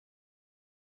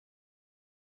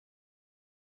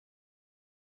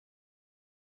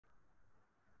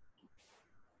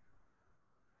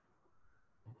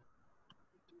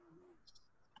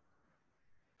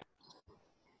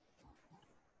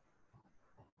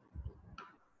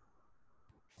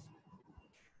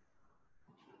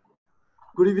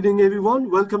Good evening, everyone.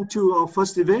 Welcome to our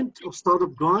first event of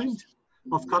Startup Grind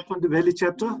of Kathmandu Valley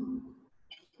chapter.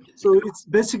 So it's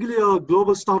basically a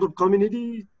global startup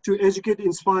community to educate,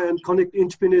 inspire, and connect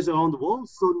entrepreneurs around the world.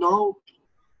 So now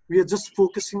we are just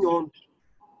focusing on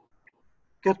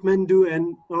Kathmandu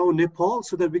and around Nepal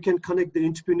so that we can connect the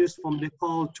entrepreneurs from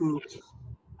Nepal to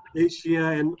Asia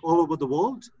and all over the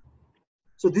world.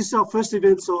 So this is our first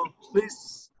event, so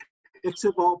please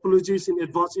accept our apologies in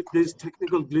advance if there's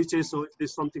technical glitches or if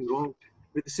there's something wrong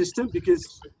with the system,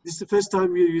 because this is the first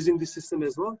time we are using this system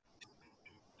as well.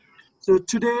 So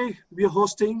today we are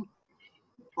hosting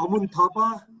Amun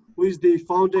Thapa, who is the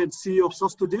founder and CEO of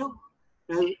Sastodeal.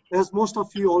 And as most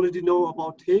of you already know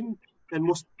about him, and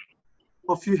most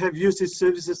of you have used his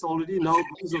services already now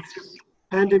because of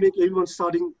pandemic, everyone's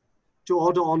starting to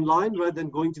order online rather than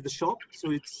going to the shop.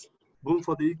 So it's boom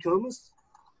for the e-commerce.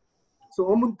 So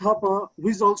Amun Thapa, who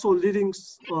is also leading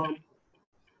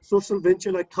social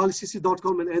venture like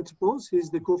KaliCC.com and Anthropos, he's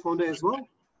the co-founder as well.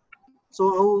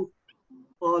 So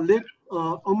I'll let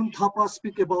Amun Thapa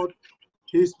speak about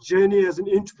his journey as an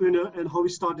entrepreneur and how he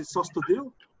started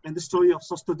Sastodeal and the story of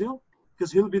Sastodeal,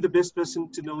 because he'll be the best person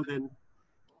to know than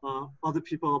other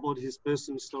people about his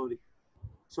personal story.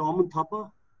 So Amun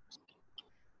Thapa.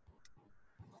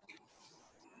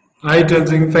 Hi,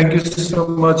 Tenzing. Thank you so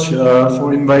much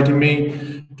for inviting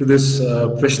me to this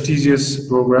prestigious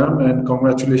program, and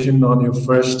congratulations on your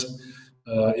first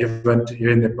event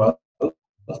here in Nepal,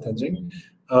 Tenzing.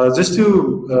 Just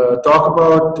to talk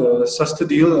about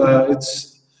Sastodeal,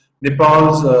 it's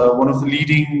Nepal's one of the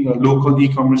leading local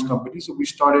e-commerce companies. So we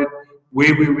started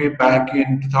way back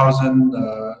in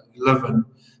 2011.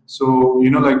 So,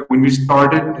 like when we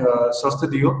started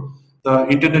Sastodeal, the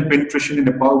internet penetration in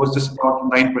Nepal was just about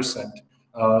 9%.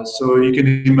 So you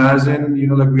can imagine,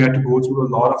 like we had to go through a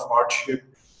lot of hardship,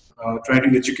 trying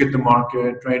to educate the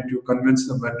market, trying to convince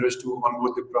the vendors to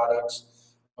onboard the products,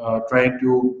 trying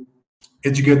to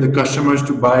educate the customers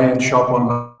to buy and shop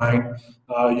online.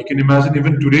 You can imagine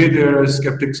even today there are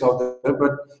skeptics out there,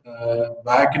 but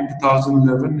back in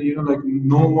 2011, like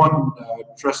no one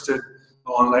trusted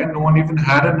online. No one even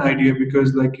had an idea,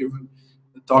 because like even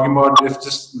talking about if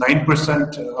just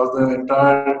 9% of the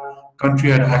entire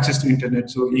country had access to internet,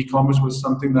 so e-commerce was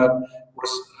something that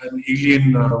was an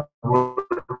alien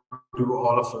word to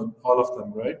all of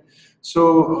them, right?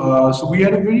 So we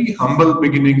had a very humble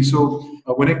beginning. So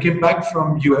when I came back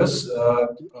from US,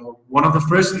 one of the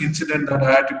first incident that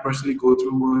I had to personally go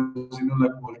through was,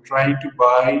 like while trying to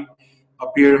buy a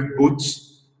pair of boots.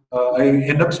 I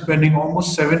end up spending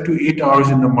almost 7 to 8 hours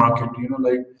in the market.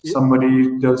 Like Yeah.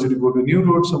 somebody tells you to go to New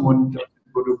Road, someone tells you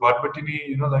to go to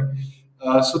Badbatini. Like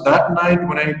so that night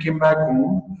when I came back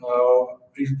home,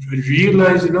 I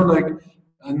realized, like,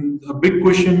 and a big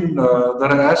question that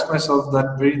I asked myself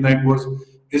that very night was: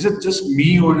 is it just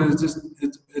me, or is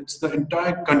it's the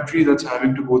entire country that's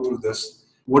having to go through this?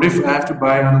 What if I have to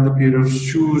buy another pair of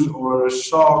shoes or a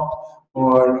sock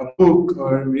or a book,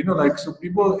 or like, so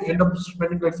people end up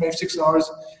spending like 5 6 hours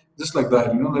just like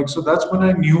that, like, so that's when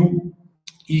I knew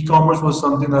e-commerce was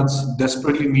something that's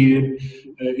desperately needed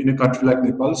in a country like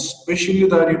Nepal, especially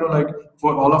that, like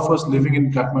for all of us living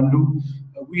in Kathmandu,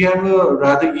 we have a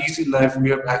rather easy life. We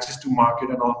have access to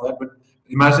market and all of that, but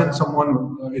imagine someone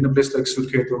in a place like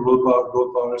Surkhet or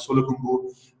Rolpa or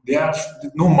Solakumbu, they have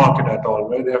no market at all,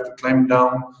 right? They have to climb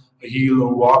down a hill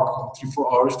or walk 3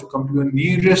 4 hours to come to the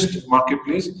nearest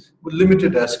marketplace with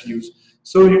limited SKUs.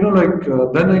 So, like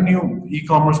then I knew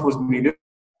e-commerce was needed,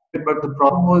 but the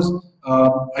problem was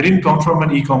I didn't come from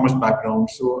an e-commerce background.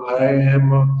 So I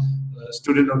am a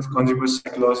student of consumer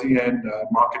psychology and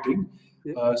marketing.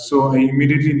 Yeah. So I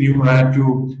immediately knew I had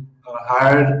to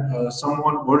hire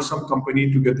someone or some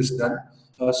company to get this done.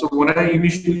 So when I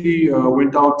initially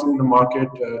went out in the market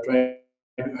trying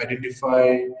to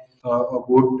identify a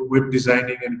web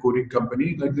designing and coding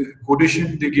company, like the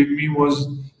quotation they gave me was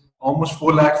almost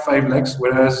 4 lakh, 5 lakhs,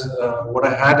 whereas what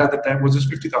I had at the time was just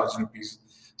 50,000 rupees.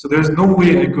 So there's no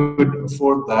way I could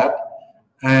afford that,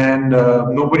 and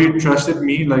nobody trusted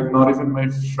me. Like not even my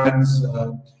friends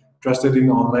trusted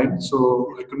in online. So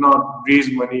I could not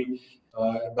raise money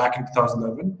back in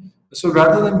 2011. So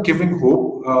rather than giving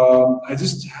hope, I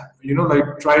just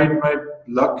like tried my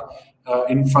luck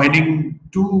in finding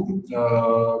two.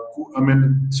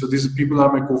 So these people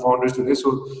are my co-founders today.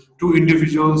 So two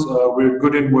individuals were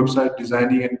good in website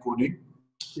designing and coding.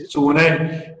 Yeah. So when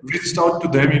I reached out to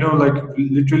them, like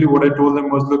literally what I told them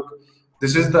was, look,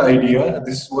 this is the idea.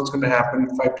 This is what's going to happen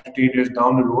 5 to 10 years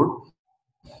down the road.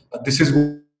 This is what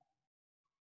we need to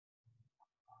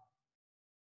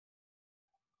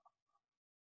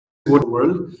do. This is what we need to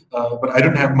world, but I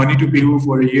don't have money to pay you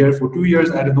for a year, for 2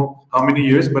 years, I don't know how many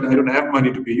years, but I don't have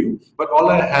money to pay you. But all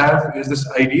I have is this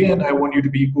idea, and I want you to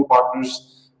be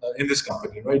co-partners in this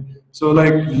company, right? So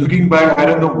like looking back, I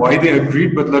don't know why they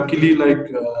agreed, but luckily, like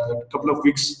a couple of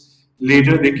weeks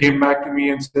later, they came back to me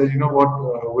and said, you know what,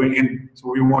 we're in, so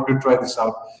we want to try this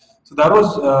out. So that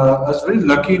was, I was very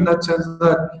lucky in that sense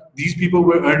that these people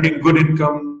were earning good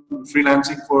income,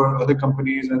 freelancing for other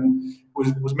companies, and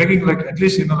was making like at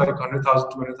least like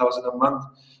 100,000, 200,000 a month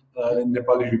in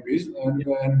Nepali rupees.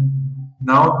 And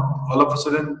now all of a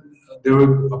sudden they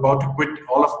were about to quit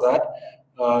all of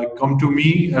that, come to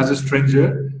me as a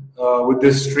stranger with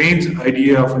this strange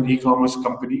idea of an e-commerce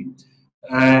company,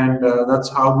 and that's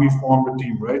how we formed a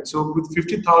team, right? So with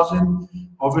 50,000,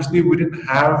 obviously we didn't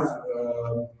have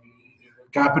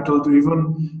capital to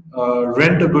even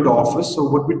rent a good office. So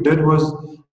what we did was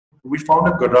we found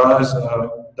a garage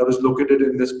that was located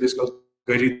in this place called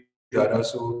Garidara.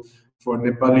 So for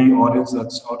Nepali audience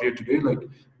that's out here today, like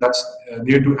that's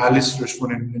near to Alice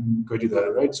restaurant in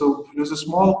Garidara, right? So it was a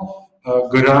small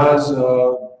garage.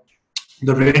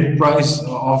 The rent price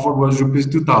offered was rupees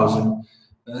 2,000.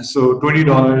 So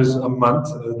 $20 a month.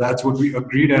 That's what we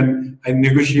agreed, and I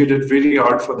negotiated very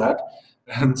hard for that.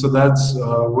 And so that's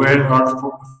where our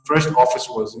first office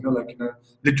was. Like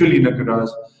literally in a garage.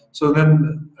 So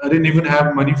then I didn't even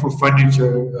have money for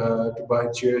furniture to buy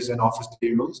chairs and office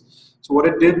tables. So what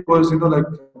I did was, like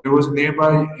there was a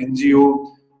nearby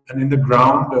NGO, and in the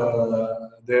ground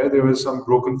there was some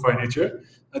broken furniture.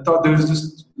 I thought they was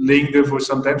just laying there for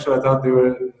some time, so I thought they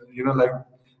were, like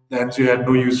the NGO had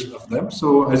no use of them.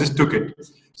 So I just took it.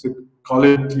 So call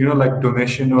it, like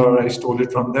donation, or I stole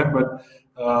it from them.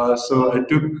 But so I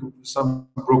took some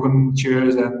broken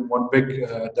chairs and one big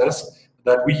desk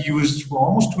that we used for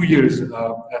almost 2 years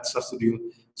at Sastodeal.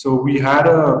 So we had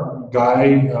a guy,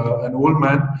 an old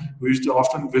man, who used to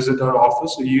often visit our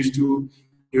office. So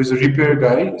he was a repair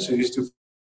guy. So he used to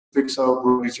fix our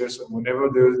furniture. So whenever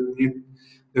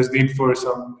there's need for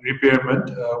some repairment,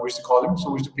 we used to call him.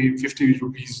 So we used to pay him 50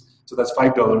 rupees. So that's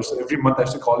 $5. So every month I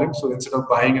used to call him. So instead of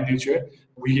buying a new chair,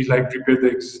 we like repair the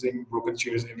existing broken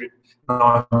chairs every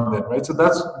now and then, right? So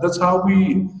that's how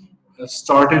we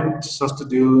started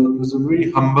Sastodeal. It was a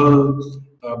very humble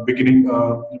beginning.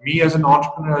 Me as an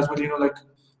entrepreneur as well, like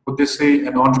what they say,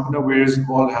 an entrepreneur wears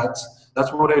all hats.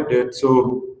 That's what I did.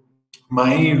 So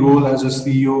my role as a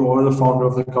CEO or the founder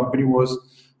of the company was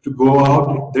to go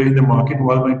out there in the market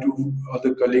while my two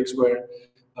other colleagues were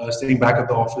staying back at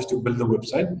the office to build the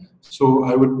website. So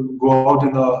I would go out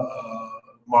in the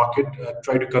market,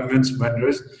 try to convince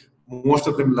vendors. Most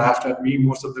of them laughed at me.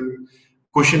 Most of them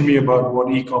questioned me about what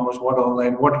e-commerce, what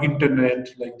online, what internet.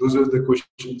 Like those are the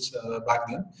questions back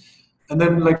then. And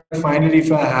then, like finally,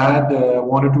 if I had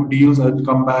one or two deals, I'd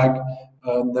come back,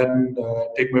 then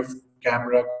take my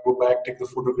camera, go back, take the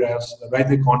photographs, write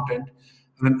the content,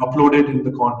 and then upload it in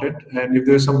the content. And if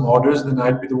there's some orders, then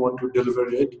I'd be the one to deliver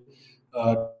it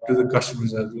to the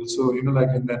customers as well. So like,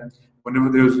 and then whenever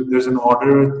there's an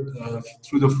order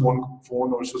through the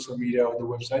phone or social media or the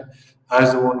website,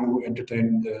 as the one who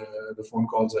entertained the phone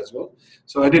calls as well.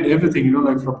 So I did everything,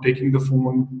 like from taking the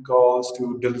phone calls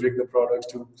to delivering the products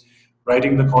to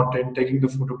writing the content, taking the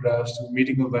photographs to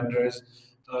meeting the vendors.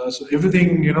 So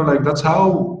everything, like that's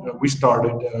how we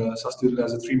started Sastodeal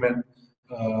as a three-man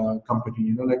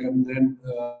company, like, and then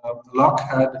luck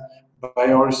had by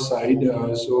our side.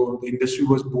 So the industry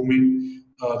was booming.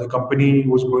 The company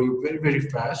was growing very, very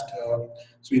fast.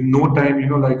 So in no time,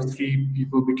 like 3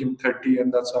 people became 30,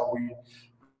 and that's how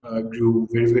we grew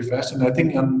very, very fast. And I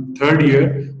think on third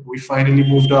year, we finally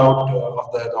moved out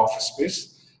of that office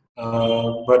space.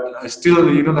 But I still,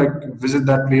 like visit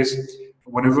that place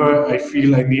whenever I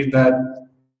feel I need that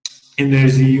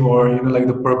energy or, like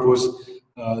the purpose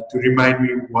to remind me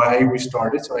why we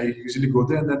started. So I usually go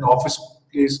there, and then office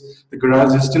place, the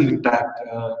garage is still intact.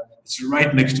 It's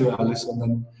right next to Alice, and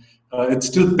then it's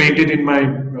still painted in my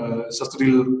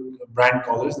Sastodeal brand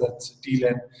colors. That's teal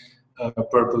and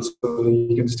purple, so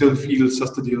you can still feel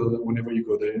Sastodeal whenever you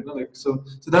go there. Like so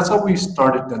that's how we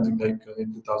started Tenzing, like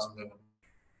in 2011.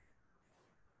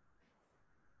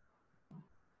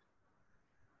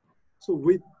 So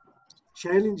with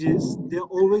challenges, there are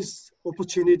always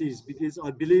opportunities, because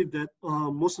I believe that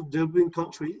most of developing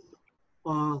country,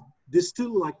 they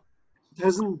still like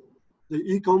the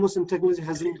e-commerce and technology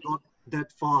hasn't got that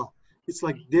far. It's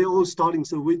like they're all starting.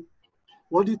 So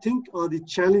what do you think are the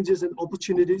challenges and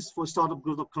opportunities for startup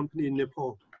growth of company in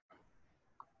Nepal?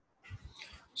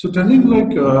 So Tenzing,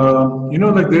 like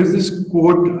like there's this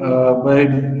quote by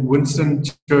Winston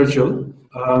Churchill.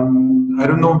 I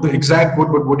don't know the exact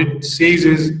quote, but what it says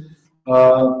is,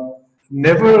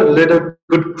 never let a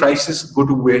good crisis go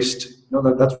to waste.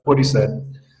 That's what he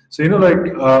said. So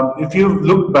if you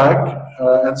look back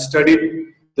and studied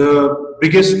the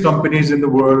biggest companies in the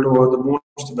world or the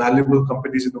most valuable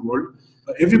companies in the world,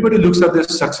 everybody looks at their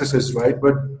successes, right?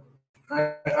 But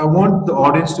I want the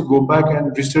audience to go back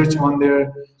and research on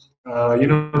their,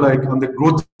 like on the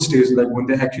growth stage, like when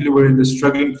they actually were in the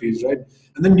struggling phase, right?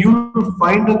 And then you'll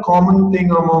find a common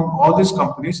thing among all these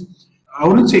companies. I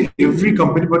wouldn't say every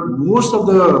company, but most of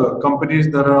the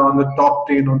companies that are on the top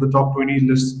 10 or the top 20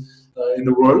 list in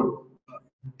the world,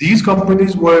 these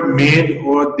companies were made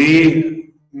or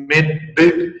they made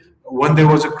big when there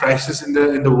was a crisis in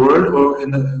the world or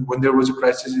when there was a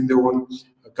crisis in their own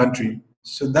country.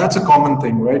 So that's a common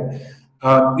thing, right?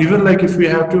 Even like if we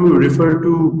have to refer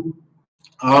to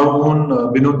our own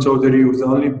Binod Chaudhary, who's the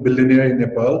only billionaire in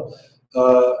Nepal.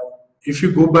 If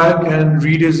you go back and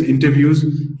read his interviews,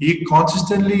 he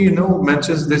consistently,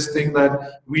 mentions this thing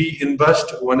that we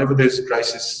invest whenever there's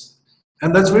crisis,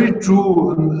 and that's very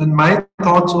true. And my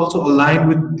thoughts also align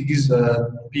with these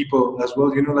people as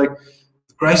well. Like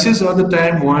crises are the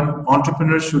time when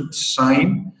entrepreneurs should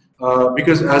shine.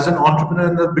 Because as an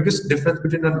entrepreneur, the biggest difference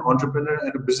between an entrepreneur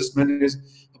and a businessman is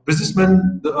a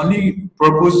businessman, the only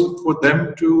purpose for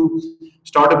them to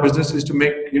start a business is to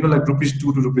make, like rupees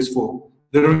 2 to rupees 4.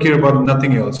 They don't care about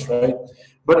nothing else, right?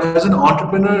 But as an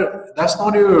entrepreneur, that's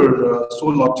not your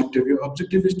sole objective. Your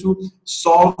objective is to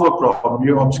solve a problem.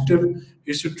 Your objective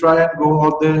is to try and go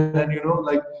out there and,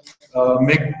 like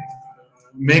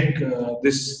make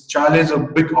this challenge a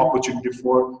big opportunity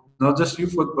for not just you,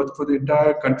 but for the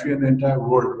entire country and the entire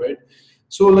world, right?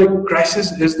 So, like,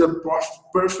 crisis is the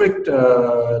perfect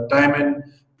time and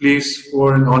place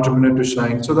for an entrepreneur to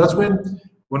shine. So that's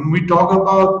when we talk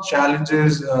about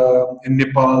challenges in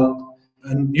Nepal,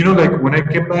 and like when I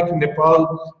came back in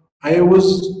Nepal, I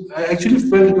actually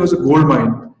felt it was a gold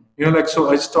mine. Like so,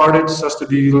 I started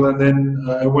Sastodeal, and then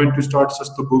I went to start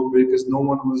Sastobook because no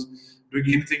one was doing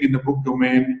anything in the book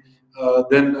domain.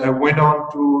 Then I went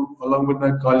on to, along with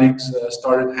my colleagues,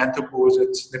 started Anthropos.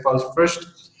 It's Nepal's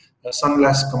first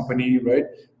sunglass company, right?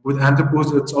 With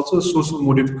Anthropos, it's also a social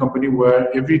motive company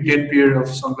where every 10 pair of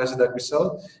sunglasses that we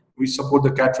sell, we support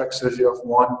the cataract surgery of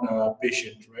one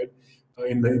patient, right?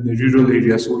 In the rural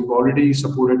area. So we've already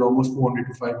supported almost 400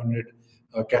 to 500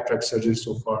 cataract surgeries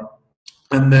so far.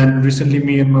 And then recently,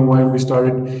 me and my wife, we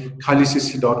started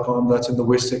khalisisi.com. That's in the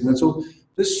West segment. So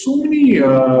there's so many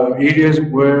areas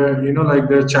where, like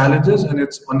there are challenges and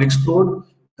it's unexplored.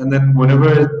 And then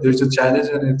whenever there's a challenge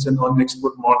and it's an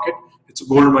unexplored market, it's a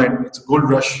gold mine, it's a gold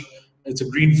rush, it's a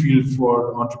green field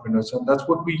for entrepreneurs. And that's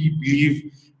what we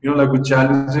believe, like with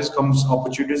challenges comes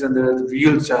opportunities, and there are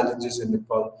real challenges in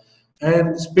Nepal.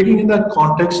 And speaking in that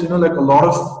context, like a lot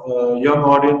of young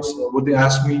audience, what they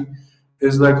ask me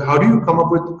is like, how do you come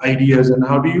up with ideas and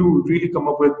how do you really come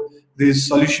up with these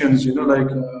solutions? Like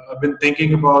I've been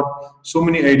thinking about so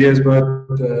many ideas, but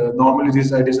normally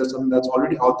these ideas are something that's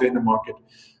already out there in the market.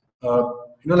 Uh,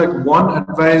 like one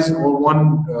advice or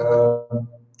one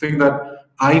thing that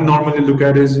I normally look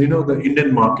at is, the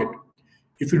Indian market.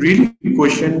 If you really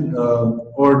question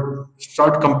or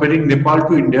start comparing Nepal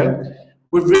to India,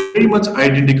 we're very much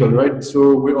identical, right?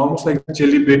 So we're almost like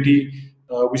Chili Betty.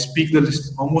 We speak the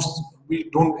almost, we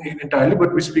don't entirely,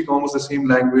 but we speak almost the same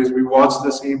language. We watch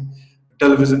the same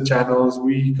television channels.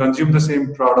 We consume the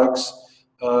same products.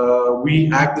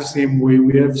 We act the same way.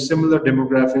 We have similar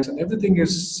demographics, and everything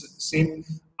is same.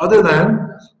 Other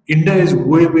than India is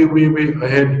way, way, way, way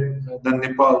ahead than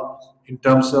Nepal in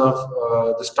terms of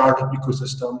the startup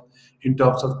ecosystem, in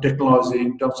terms of technology,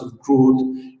 in terms of growth.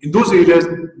 In those areas,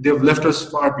 they've left us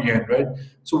far behind, right?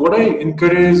 So what I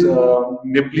encourage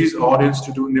Nepalese audience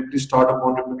to do, Nepalese startup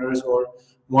entrepreneurs or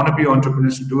wannabe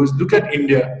entrepreneurs to do is look at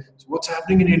India. So what's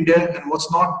happening in India and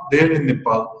what's not there in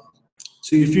Nepal.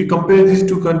 So if you compare these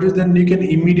two countries, then you can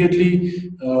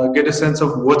immediately get a sense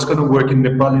of what's going to work in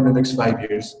Nepal in the next 5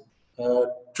 years.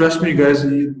 Trust me, guys,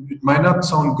 it might not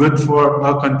sound good for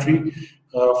our country,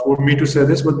 for me to say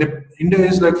this, but India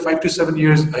is like 5 to 7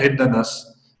 years ahead than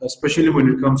us, especially when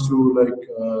it comes to like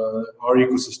our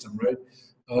ecosystem, right?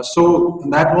 So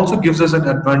that also gives us an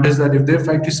advantage that if they're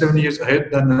 5 to 7 years ahead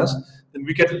than us, then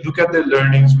we can look at their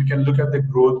learnings, we can look at their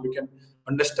growth, we can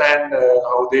understand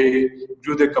how they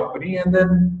grew their company, and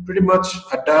then pretty much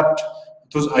adapt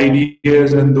those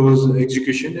ideas and those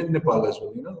execution in Nepal as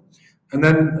well. And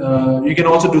then you can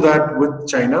also do that with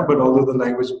China, but although the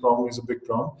language problem is a big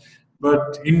problem,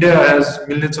 but India has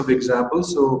millions of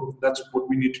examples, so that's what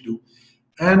we need to do.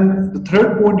 And the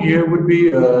third point here would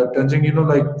be, Tanjung,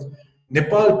 like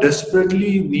Nepal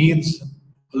desperately needs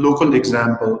a local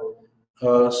example.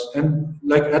 And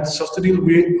like at Sastodeal,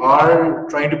 we are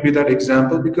trying to be that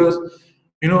example because,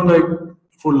 like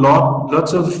for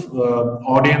lots of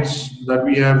audience that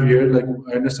we have here, like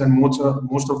I understand most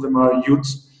of them are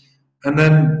youths, and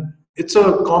then it's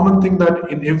a common thing that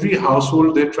in every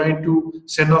household they're trying to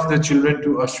send off their children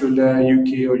to Australia,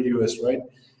 UK, or US, right?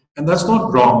 And that's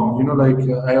not wrong. Like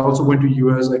I also went to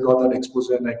US, I got that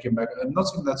exposure, and I came back. I'm not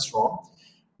saying that's wrong,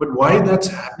 but why that's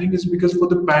happening is because for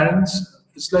the parents,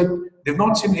 it's like they've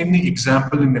not seen any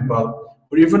example in Nepal,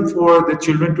 or even for the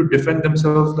children to defend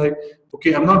themselves. Like,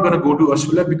 okay, I'm not going to go to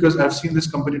Australia because I've seen this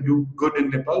company do good in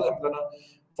Nepal. I'm going to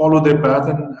follow their path,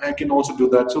 and I can also do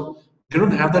that. So they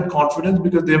don't have that confidence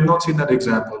because they have not seen that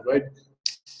example, right?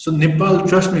 So Nepal,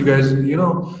 trust me, guys.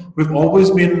 We've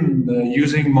always been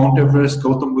using Mount Everest,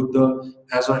 Gautam Buddha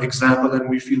as our example, and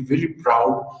we feel very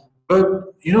proud.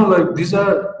 But like these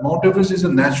are Mount Everest is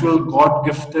a natural,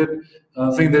 God-gifted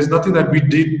thing. There's nothing that we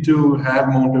did to have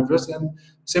Mount Everest, and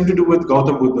same to do with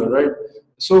Gautam Buddha, right?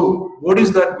 So what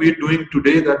is that we're doing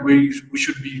today that we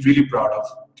should be really proud of?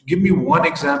 Give me one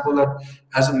example that,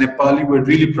 as a Nepali, we're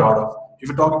really proud of. If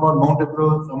you talk about Mount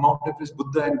Everest,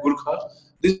 Buddha, and Gurkha,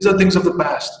 these are things of the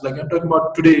past. Like I'm talking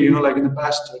about today, like in the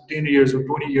past 10 years or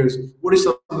 20 years, what is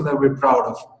something that we're proud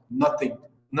of? Nothing,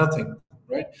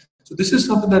 right? So this is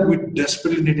something that we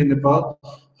desperately need in Nepal.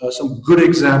 Some good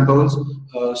examples,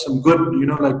 some good,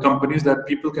 like companies that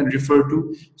people can refer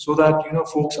to, so that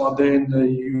folks out there in the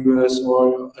US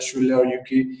or Australia or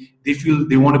UK, they feel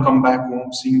they want to come back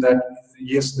home, seeing that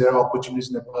yes, there are opportunities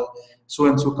in Nepal. So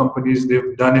and so companies,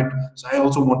 they've done it, so I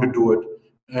also want to do it.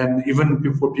 And even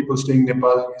for people staying in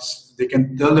Nepal, they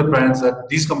can tell their parents that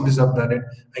these companies have done it,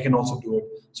 I can also do it.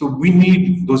 So we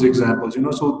need those examples,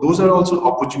 so those are also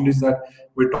opportunities that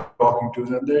we're talking to,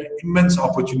 and there are immense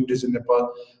opportunities in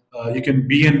Nepal. You can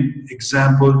be an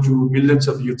example to millions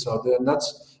of youths out there, and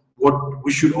that's what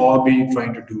we should all be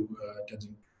trying to do,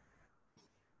 Tenzin.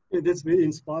 Yeah, that's very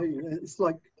inspiring. It's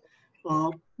like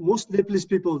most Nepalese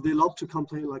people, they love to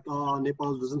complain like, oh,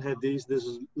 Nepal doesn't have this,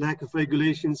 there's lack of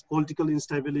regulations, political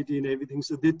instability and everything.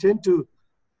 So they tend to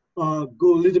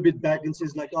go a little bit back and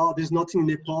says like, oh, there's nothing in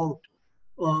Nepal.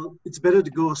 It's better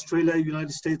to go Australia,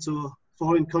 United States, or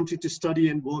foreign country to study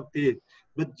and work there.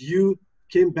 But you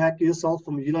came back yourself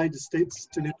from the United States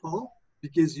to Nepal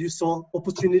because you saw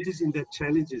opportunities in their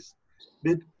challenges.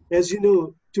 But as you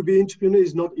know, to be an entrepreneur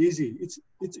is not easy.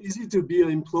 It's easy to be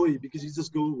an employee because you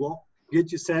just go work,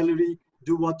 get your salary,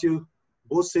 do what your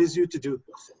boss says you to do.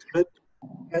 But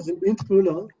as an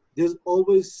entrepreneur, there's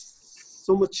always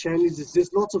so much challenges.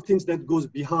 There's lots of things that goes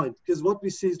behind. Because what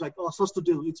we see is like, oh,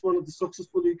 Sastodeal, it's one of the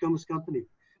successful e-commerce company,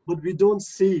 but we don't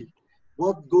see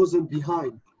what goes on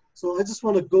behind. So I just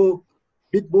want to go a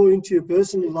bit more into your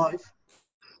personal life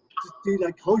to see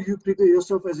like how you prepare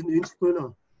yourself as an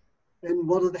entrepreneur and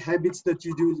what are the habits that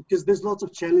you do, because there's lots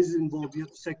of challenges involved. You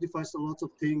have to sacrifice a lot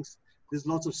of things. There's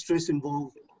lots of stress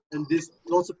involved, and there's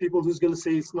lots of people who's going to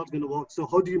say it's not going to work. So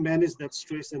how do you manage that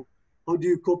stress, and how do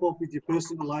you cope up with your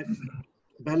personal life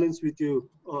balance with your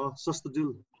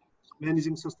Sastodeal,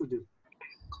 managing Sastodeal?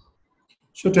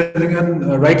 So, telling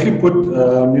and rightly put,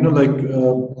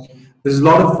 there's a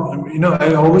lot of,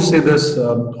 I always say this: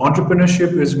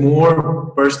 entrepreneurship is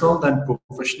more personal than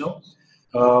professional.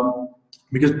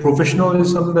 Because professional is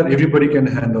something that everybody can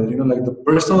handle. Like the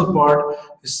personal part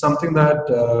is something that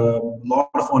a lot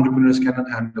of entrepreneurs cannot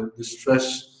handle. The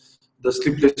stress, the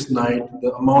sleepless night,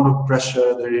 the amount of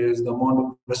pressure there is, the amount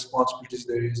of responsibilities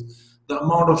there is, the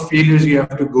amount of failures you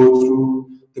have to go through,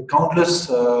 the countless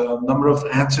number of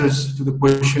answers to the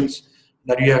questions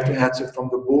that you have to answer, from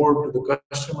the board to the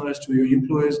customers to your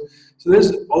employees. So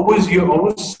you're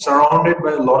always surrounded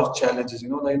by a lot of challenges,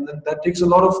 and that takes a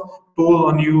lot of toll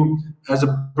on you as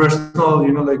a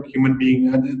personal, like human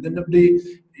being. And at the end of the day,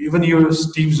 even your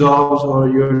Steve Jobs or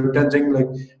your Tenzing, like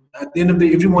at the end of the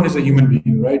day, everyone is a human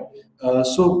being, right?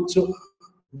 So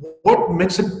what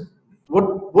makes it,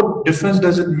 what difference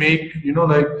does it make,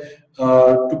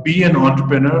 to be an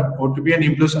entrepreneur or to be an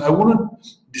influencer? I want to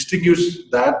distinguish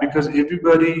that because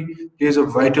everybody plays a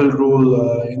vital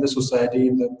role in the society,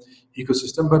 in the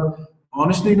ecosystem. But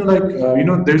honestly,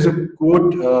 there's a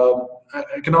quote,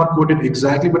 I cannot quote it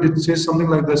exactly, but it says something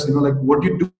like this, like what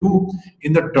you do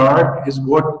in the dark is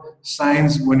what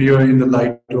shines when you're in the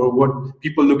light, or what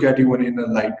people look at you when you're in the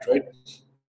light, right?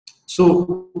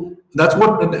 So that's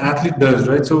what an athlete does,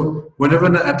 right? So whenever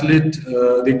an athlete,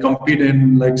 they compete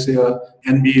in, like, say, a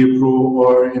NBA Pro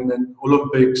or in the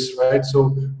Olympics, right?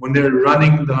 So when they're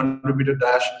running the 100-meter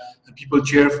dash, and people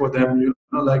cheer for them,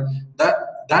 like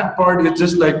that part is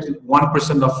just like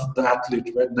 1% of the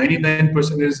athlete, right?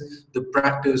 99% is the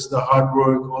practice, the hard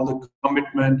work, all the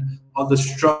commitment, all the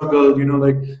struggle,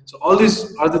 like, so all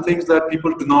these are the things that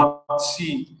people do not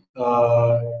see.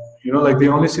 Like they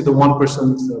only see the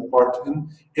 1% part. And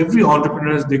every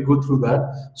entrepreneurs, they go through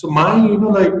that. So my,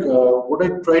 what I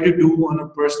try to do on a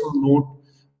personal note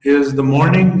is the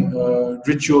morning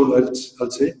ritual,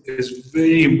 I'll say, is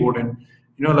very important.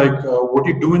 What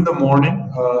you do in the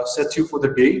morning sets you for the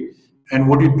day, and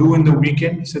what you do in the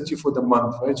weekend sets you for the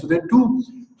month, right? So there are two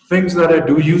things that I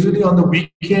do. Usually on the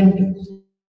weekend,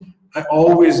 I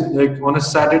always, like on a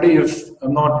Saturday, if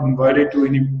I'm not invited to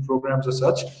any programs or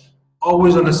such,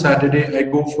 always on a Saturday, I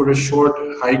go for a short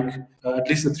hike, at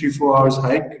least a 3-4 hours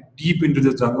hike deep into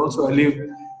the jungle. So I live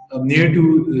near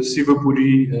to the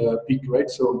Sivapuri peak, right?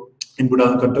 So in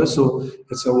Budalkanta, so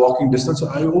it's a walking distance. So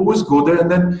I always go there, and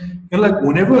then like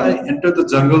whenever I enter the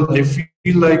jungle, I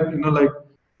feel like like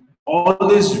all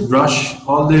this rush,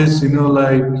 all this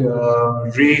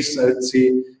race, I'd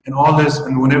say, and all this,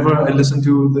 and whenever I listen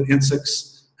to the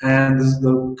insects and this,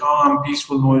 the calm,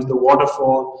 peaceful noise, the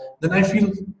waterfall, then I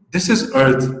feel this is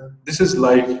Earth, this is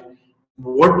life.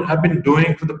 What I've been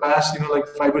doing for the past, like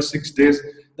 5 or 6 days,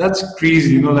 that's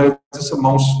crazy. Like it's a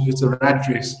mouse, it's a rat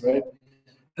race, right?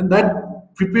 And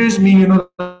that prepares me,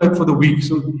 like for the week.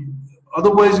 So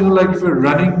otherwise, like if you're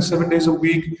running 7 days a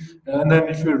week, and then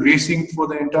if you're racing for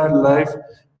the entire life,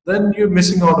 then you're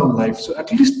missing out on life. So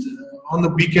at least on the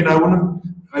weekend,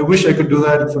 I wish I could do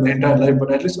that for the entire life,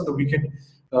 but at least on the weekend,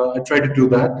 I try to do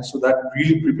that. So that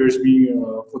really prepares me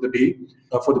for the day,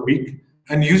 for the week.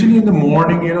 And usually in the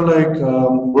morning,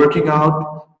 working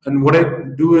out. And what I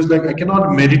do is like I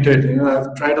cannot meditate.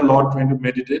 I've tried a lot trying to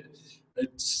meditate.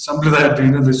 It's something that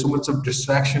there's so much of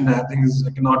distraction happening.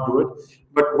 I cannot do it.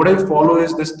 But what I follow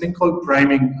is this thing called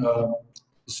priming.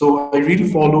 So I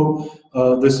really follow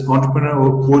this entrepreneur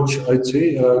or coach, I'd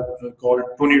say, called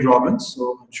Tony Robbins.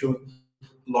 So I'm sure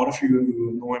a lot of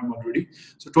you know him already.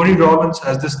 So Tony Robbins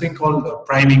has this thing called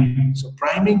priming. So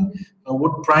priming,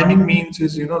 what priming means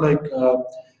is,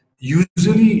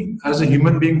 usually as a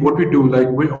human being, what we do, like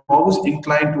we're always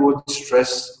inclined towards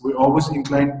stress. We're always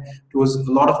inclined towards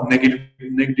a lot of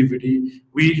negativity.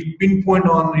 We pinpoint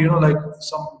on, like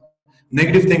some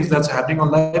negative things that's happening on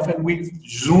life, and we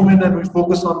zoom in and we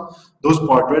focus on those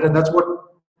parts, right? And that's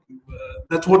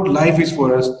what life is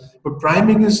for us. But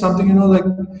priming is something, like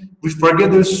we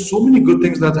forget there's so many good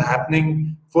things that's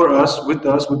happening for us, with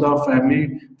our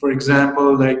family. For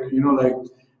example, like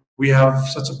we have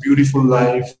such a beautiful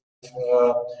life.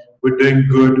 We're doing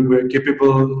good. We're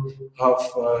capable of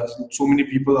so many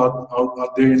people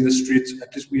out there in the streets.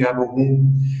 At least we have a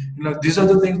home. These are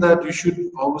the things that you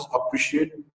should always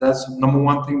appreciate. That's number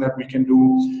one thing that we can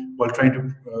do while trying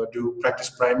to do practice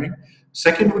priming.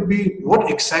 Second would be,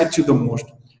 what excites you the most?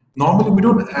 Normally, we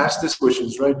don't ask these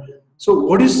questions, right? So,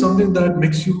 what is something that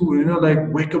makes you, like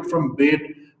wake up from bed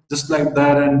just like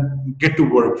that and get to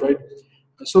work, right?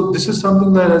 So, this is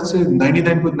something that I'd say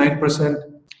 99.9%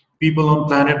 people on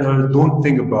planet Earth don't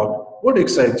think about. What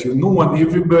excites you? No one.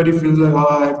 Everybody feels like,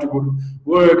 oh, I have to go to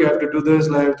work, I have to do this,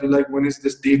 I have to, like, when is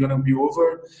this day gonna be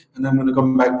over, and I'm gonna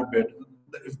come back to bed.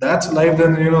 If that's life,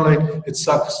 then like it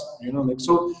sucks. Like,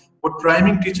 so. What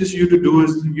priming teaches you to do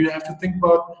is you have to think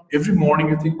about every morning.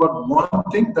 You think about one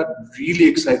thing that really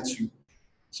excites you.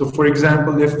 So, for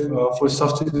example, if for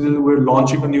Sastodeal we're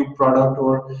launching a new product,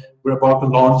 or we're about to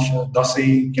launch a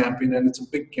Dasi campaign, and it's a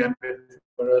big campaign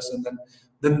for us, and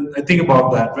then I think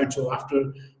about that, right? So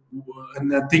after,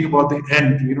 and I think about the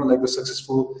end, like the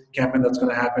successful campaign that's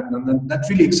going to happen, and then that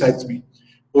really excites me.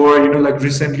 Or like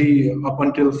recently, up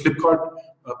until Flipkart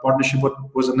partnership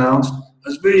was announced, I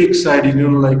was very excited.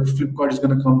 Like Flipkart is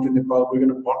going to come to Nepal. We're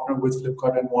going to partner with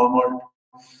Flipkart and Walmart.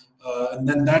 And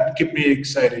then that kept me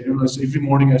excited. So every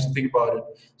morning I have to think about it.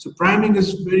 So priming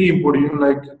is very important.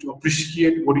 Like to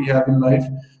appreciate what you have in life,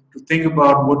 to think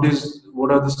about what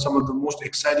are some of the most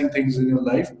exciting things in your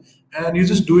life, and you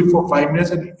just do it for 5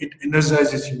 minutes, and it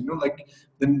energizes you. Like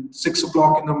then 6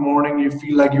 o'clock in the morning, you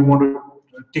feel like you want to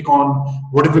take on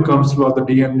whatever comes throughout the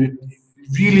day, and it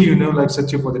really like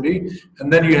sets you for the day,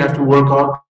 and then you have to work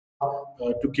out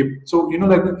to keep. So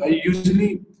like I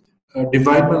usually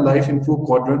divide my life in 4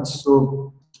 quadrants.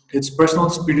 So it's personal,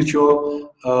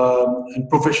 spiritual, and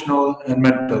professional and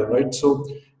mental, right? So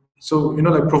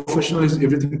like professional is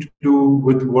everything to do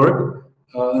with work,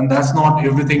 and that's not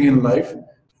everything in life.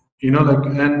 Like,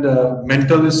 and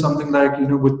mental is something like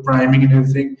with priming and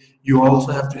everything, you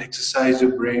also have to exercise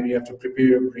your brain, you have to prepare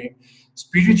your brain.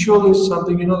 Spiritual is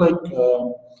something like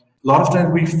a lot of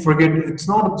times we forget. It's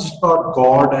not just about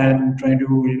God and trying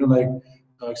to like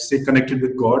stay connected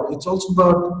with God. It's also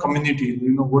about community.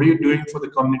 What are you doing for the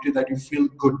community that you feel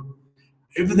good?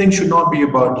 Everything should not be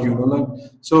about you. Like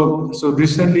so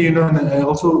recently, and I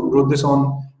also wrote this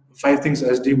on Five Things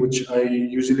SD, which I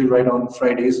usually write on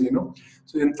Fridays.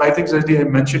 So in Five Things SD, I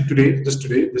mentioned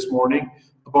this morning,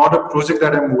 about a project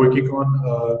that I'm working on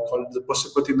called the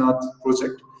Pasupatinath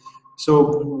project.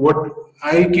 So what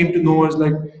I came to know is,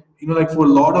 like, like for a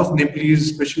lot of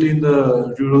Nepalese, especially in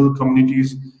the rural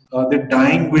communities, their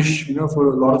dying wish, for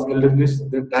a lot of elderly,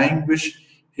 their dying wish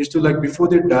is to, like, before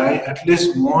they die, at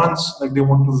least once, like, they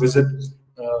want to visit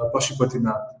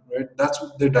Pashupatinath, right? That's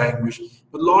what their dying wish.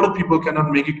 But a lot of people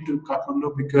cannot make it to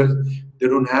Kathmandu because they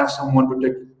don't have someone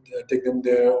to take them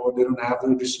there, or they don't have the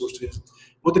resources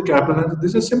or the capital.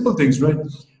 These are simple things, right?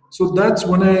 So that's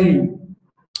when I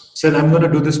said I'm going to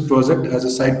do this project as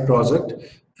a side project,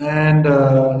 and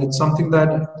it's something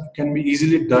that can be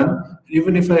easily done.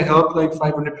 Even if I help like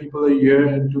 500 people a year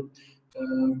and to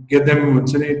get them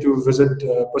to visit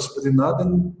Pashupatinath,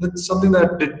 then that's something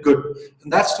that did good.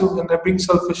 And that's too, and I'm being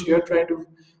selfish here, trying to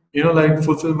like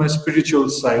fulfill my spiritual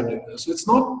side. So it's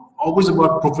not always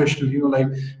about professional, like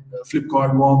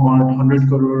Flipkart, Walmart, 100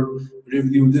 crore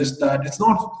revenue, this, that.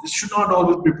 It should not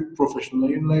always be professional.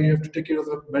 Like you have to take care of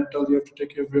your mental, you have to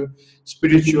take care of your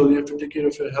spiritual, you have to take care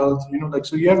of your health, like,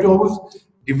 so you have to always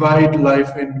divide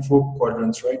life in four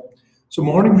quadrants, right? So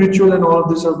morning ritual and all of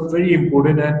this are very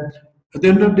important. And at the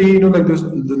end of the day, like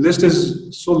the list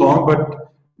is so long,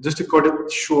 but just to cut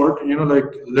it short, like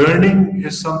learning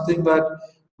is something that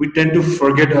we tend to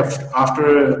forget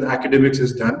after the academics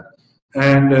is done.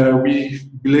 And we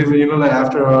believe, like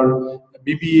after our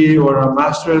BBA or our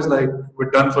masters, like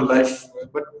we're done for life.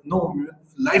 But no,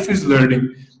 life is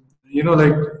learning.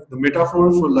 Like the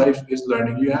metaphor for life is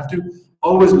learning. You have to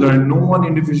always learn. No one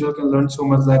individual can learn so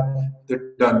much that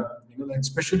they're done. Like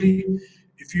especially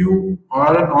if you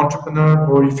are an entrepreneur,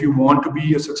 or if you want to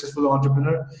be a successful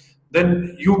entrepreneur,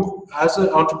 then you, as an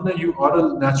entrepreneur, you are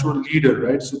a natural leader,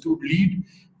 right? So to lead,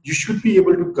 you should be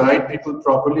able to guide people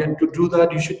properly, and to do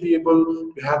that, you should be able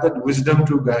to have that wisdom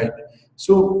to guide.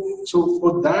 So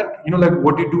for that, like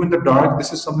what you do in the dark,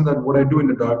 this is something that what I do in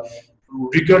the dark.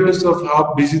 Regardless of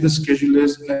how busy the schedule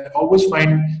is, I always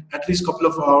find at least a couple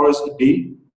of hours a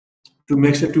day to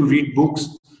make sure to read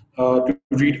books, to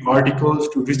read articles,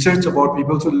 to research about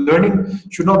people. So learning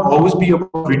should not always be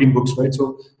about reading books, right?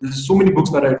 So there's so many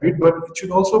books that I read, but it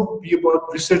should also be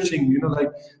about researching. Like,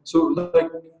 so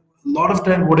like a lot of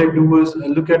time, what I do is I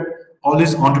look at all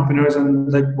these entrepreneurs,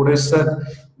 and like what I said,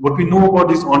 what we know about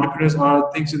these entrepreneurs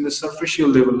are things in the superficial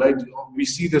level, right? We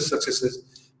see their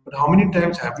successes, but how many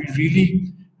times have we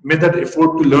really made that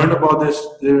effort to learn about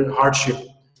their hardship?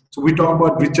 So we talk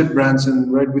about Richard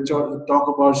Branson, right? Talk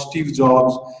about Steve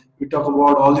Jobs. We talk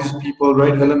about all these people,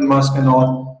 right? Elon Musk and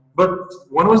all. But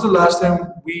when was the last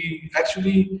time we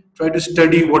actually tried to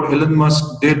study what Elon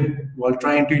Musk did while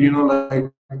trying to,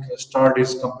 like start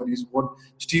his companies? What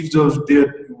Steve Jobs did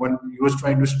when he was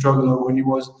trying to struggle, or when he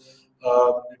was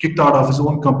kicked out of his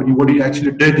own company? What he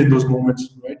actually did in those moments,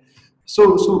 right?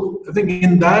 So I think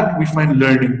in that we find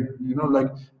learning. Like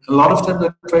a lot of times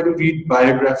I try to read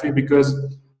biography because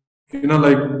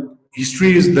like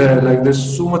history is there. Like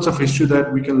there's so much of history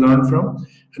that we can learn from,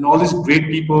 and all these great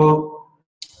people,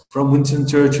 from Winston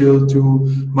Churchill to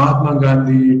Mahatma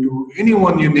Gandhi to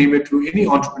anyone you name it, to any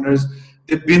entrepreneurs,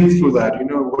 they've been through that.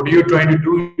 What you're trying to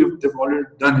do, they've already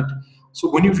done it. So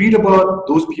when you read about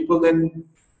those people, then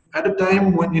at a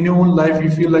time when in your own life you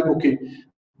feel like, okay,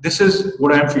 this is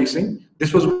what I'm facing.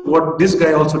 This was what this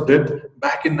guy also did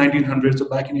back in 1900s or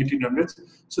back in 1800s.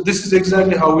 So this is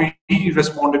exactly how he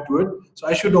responded to it. So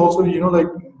I should also, like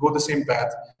go the same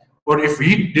path. Or if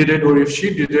he did it, or if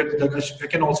she did it, like I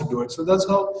can also do it. So that's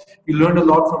how you learn a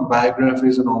lot from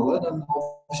biographies and all that. And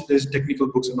obviously there's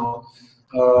technical books and all.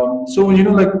 So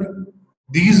like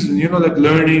these, like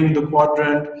learning the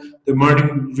quadrant, the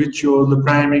morning ritual, the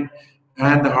priming,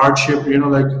 and the hardship,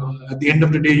 like at the end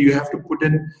of the day, you have to put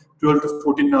in 12 to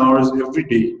 14 hours every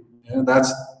day.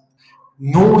 That's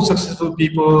no successful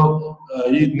people,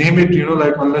 you name it,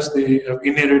 like unless they have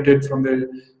inherited from their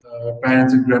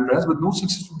parents and grandparents, but no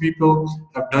successful people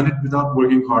have done it without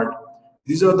working hard.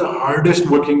 These are the hardest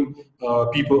working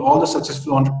people. All the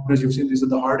successful entrepreneurs you've seen, these are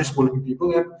the hardest working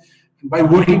people. And by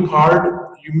working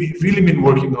hard, really mean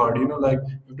working hard. Like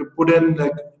you have to put in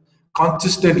like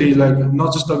consistently, like I'm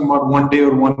not just talking about one day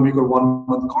or 1 week or 1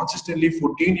 month, consistently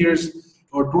for 10 years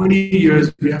or 20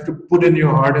 years, you have to put in your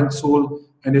heart and soul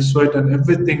and your sweat and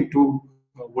everything to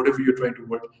whatever you're trying to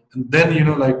work. And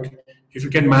then, like if you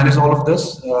can manage all of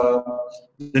this,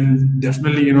 then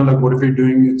definitely, like whatever you're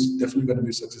doing, it's definitely going to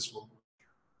be successful.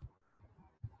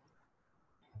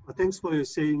 Thanks for your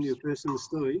sharing your personal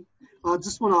story. I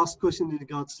just want to ask a question in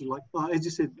regards to like, as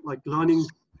you said, like learning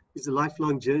is a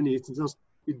lifelong journey.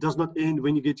 It does not end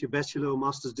when you get your bachelor or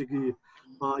master's degree.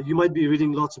 You might be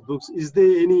reading lots of books. Is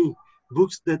there any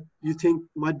books that you think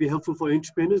might be helpful for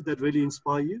entrepreneurs that really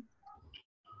inspire you?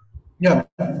 Yeah,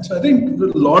 so I think a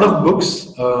lot of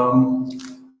books.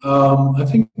 I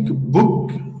think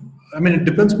book. I mean, it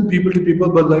depends from people to people,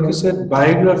 but like I said,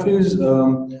 biographies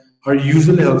are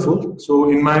usually helpful. So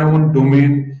in my own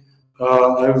domain,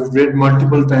 I've read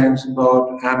multiple times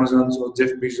about Amazon's or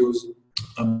Jeff Bezos'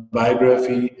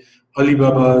 biography,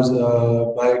 Alibaba's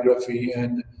biography,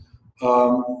 and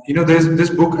there's this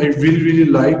book I really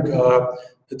like.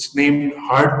 It's named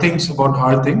Hard Things About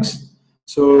Hard Things.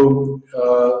 So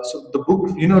the book,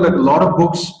 like a lot of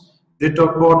books, they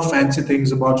talk about fancy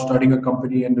things about starting a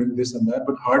company and doing this and that.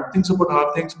 But Hard Things About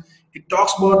Hard Things, it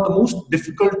talks about the most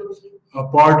difficult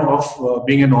part of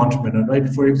being an entrepreneur, right?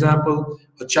 For example,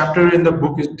 a chapter in the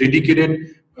book is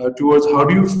dedicated towards how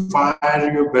do you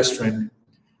fire your best friend.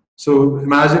 So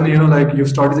imagine, like you've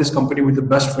started this company with the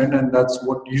best friend, and that's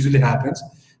what usually happens.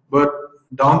 But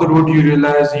down the road, you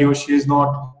realize he or she is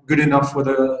not good enough for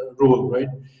the role, right?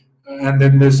 And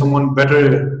then there's someone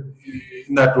better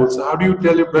in that role. So how do you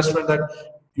tell your best friend that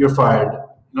you're fired?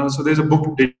 So there's a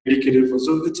book dedicated for.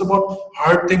 So it's about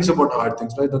hard things,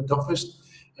 right? The toughest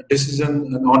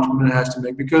decision an entrepreneur has to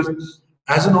make, because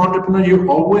as an entrepreneur, you're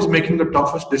always making the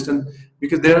toughest decision,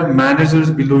 because there are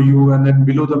managers below you, and then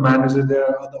below the managers there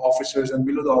are the officers, and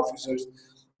below the officers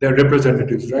there are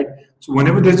representatives, right? So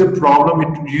whenever there's a problem,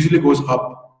 it usually goes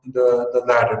up the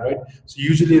ladder, right? So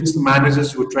usually it's the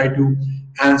managers who try to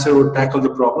answer or tackle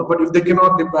the problem, but if they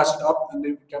cannot, they pass it up, and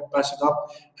they can pass it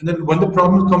up. And then when the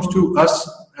problem comes to us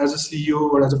as a CEO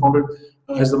or as a founder,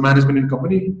 as the management in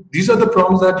company, these are the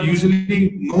problems that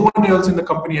usually no one else in the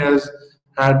company has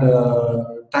had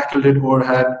tackled it, or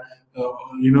had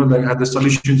like had the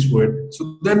solutions for it.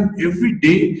 So then every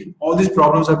day all these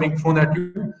problems are being thrown at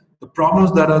you, the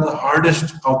problems that are the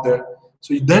hardest out there.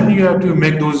 So then you have to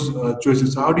make those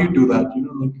choices. So how do you do that?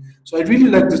 So I really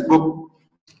like this book,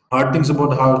 Hard Things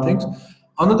About Hard Things.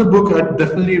 Another book I'd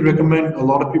definitely recommend a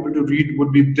lot of people to read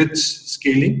would be Blitz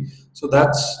Scaling. So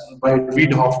that's by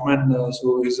Reid Hoffman.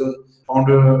 So he's a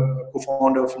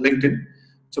co-founder of LinkedIn.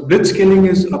 So blitzscaling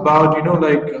is about,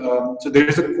 so there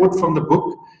is a quote from the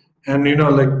book, and,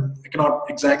 like, I cannot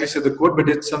exactly say the quote, but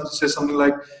it says something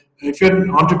like, if you're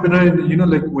an entrepreneur,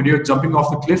 like when you're jumping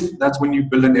off the cliff, that's when you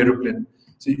build an aeroplane.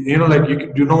 So,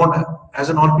 like do not, as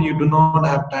an entrepreneur, you do not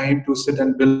have time to sit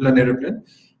and build an aeroplane.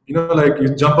 Like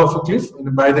you jump off a cliff,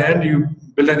 and by the end you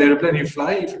build an aeroplane, you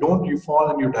fly. If you don't, you fall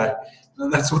and you die.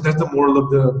 And that's the moral of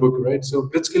the book, right? So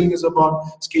blitzscaling is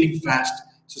about scaling fast.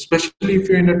 So especially if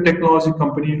you're in a technology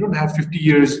company, you don't have 50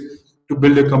 years to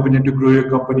build a company, to grow your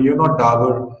company. You're not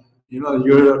Dabur.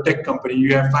 You're a tech company.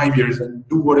 You have 5 years, and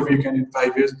do whatever you can in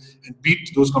 5 years and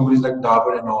beat those companies like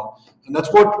Dabur and all. And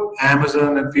that's what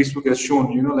Amazon and Facebook has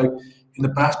shown. Like in the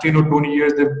past 10 or 20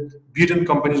 years, they've beaten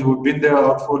companies who've been there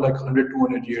out for like 100,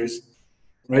 200 years.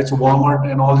 Right? So Walmart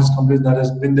and all these companies that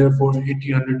has been there for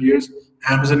 80, 100 years,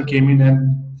 Amazon came in,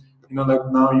 and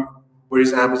like now where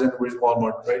is Amazon, where is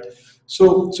Walmart, right?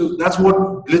 So that's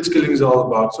what blitzscaling is all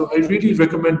about. So I really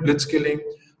recommend blitzscaling,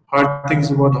 Hard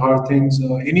Things About Hard Things,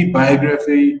 any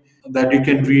biography that you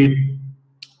can read,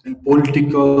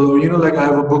 political, like I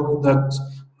have a book that's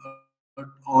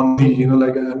on the,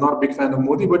 like I'm not a big fan of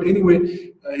Modi, but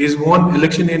anyway, he's won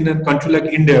election in a country like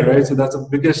India, right? So that's the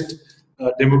biggest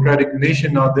democratic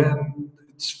nation out there. And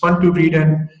it's fun to read,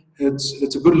 and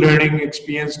it's a good learning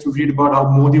experience to read about how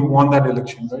Modi won that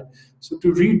election, right? So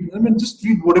to read, just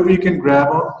read whatever you can grab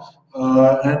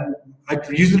on, and I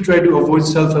usually try to avoid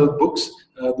self-help books.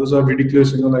 Those are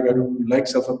ridiculous, like I don't like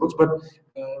self-help books, but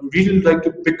really like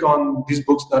to pick on these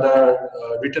books that are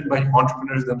written by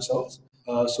entrepreneurs themselves,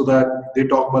 so that they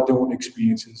talk about their own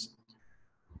experiences.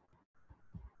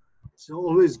 So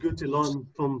always good to learn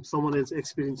from someone else's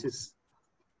experiences.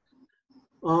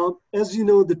 As you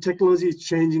know, the technology is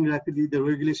changing rapidly. The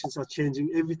regulations are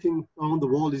changing. Everything around the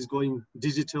world is going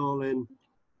digital, and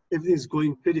everything is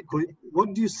going pretty quick.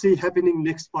 What do you see happening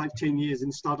next 5-10 years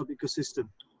in startup ecosystem?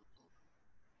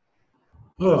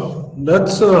 Oh,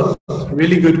 that's a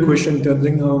really good question,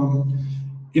 Tenzing.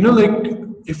 Like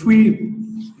if we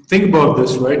think about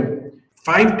this, right?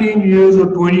 5, 10 years or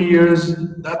 20 years,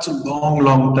 that's a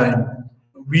long time.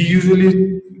 We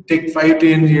usually take 5,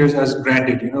 10 years as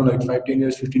granted, like 5, 10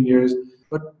 years, 15 years.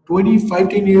 But 25,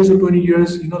 10 years or 20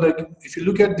 years, like if you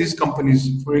look at these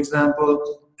companies, for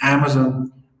example,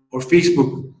 Amazon or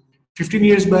Facebook, 15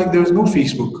 years back, there was no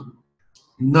Facebook.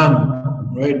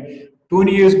 None, right?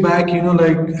 20 years back,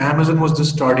 like Amazon was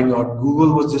just starting out,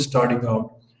 Google was just starting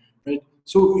out, right?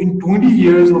 So in 20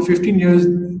 years or 15 years,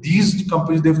 these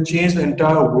companies, they've changed the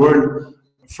entire world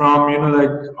from,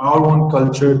 like our own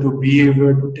culture to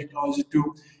behavior to technology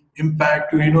to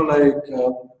impact to,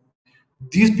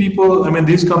 these people, I mean,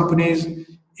 these companies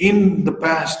in the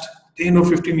past 10 or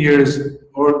 15 years,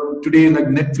 or today, like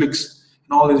Netflix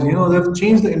and all this, they've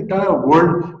changed the entire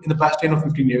world in the past 10 or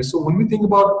 15 years. So when we think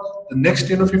about the next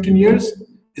 10 or 15 years,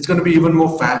 it's going to be even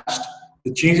more fast.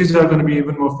 The changes are going to be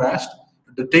even more fast.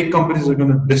 The tech companies are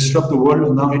going to disrupt the world.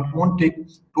 And now it won't take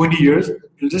 20 years.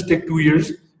 It'll just take 2 years.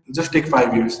 It'll just take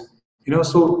 5 years.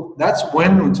 So that's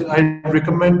when I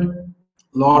recommend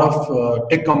a lot of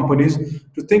tech companies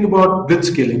to think about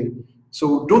blitzscaling.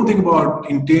 So don't think about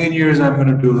in 10 years I'm going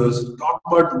to do this. Talk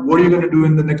about what are you going to do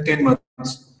in the next 10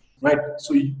 months, right?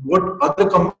 So what other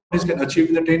companies can achieve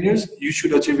in the 10 years, you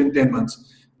should achieve in 10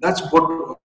 months. That's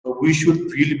what we should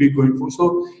really be going for.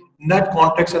 So in that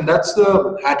context, and that's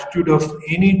the attitude of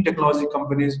any technology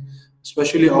companies,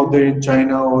 especially out there in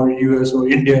China or US or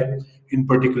India in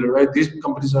particular, right? These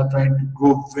companies are trying to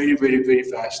grow very, very, very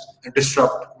fast and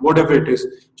disrupt whatever it is.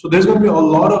 So there's going to be a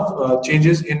lot of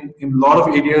changes in a lot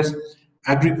of areas.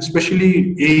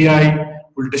 Especially AI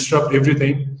will disrupt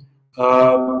everything.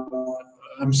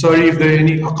 I'm sorry if there are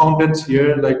any accountants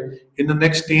here. Like in the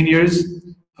next 10 years,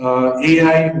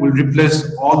 AI will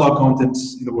replace all the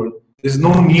accountants in the world. There's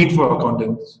no need for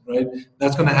accountants, right?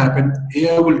 That's going to happen.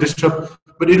 AI will disrupt,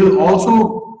 but it will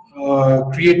also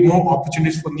create more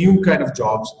opportunities for new kind of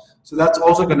jobs. So that's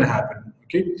also going to happen.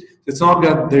 Okay, it's not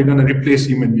that they're going to replace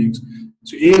human beings.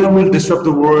 So AI will disrupt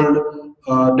the world.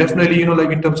 Definitely,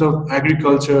 like in terms of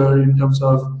agriculture, in terms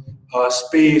of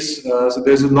space. So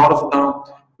there's a lot of now.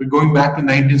 We're going back to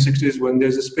 1960s when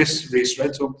there's a space race,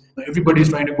 right? So everybody is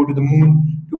trying to go to the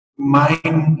moon to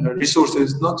mine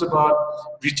resources. Not about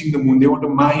reaching the moon. They want to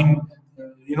mine,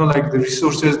 like the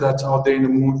resources that's out there in the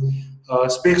moon.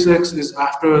 SpaceX is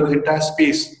after the entire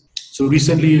space. So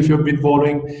recently, if you've been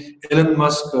following, Elon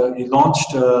Musk, he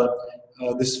launched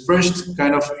this first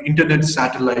kind of internet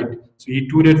satellite. So he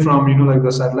tweeted from, like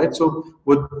the satellite. So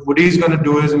what he's going to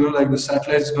do is, like the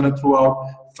satellite is going to throw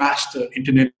out fast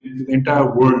internet to the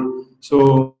entire world.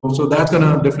 So that's going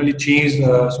to definitely change.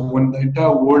 So when the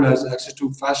entire world has access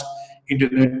to fast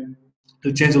internet,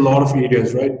 it'll change a lot of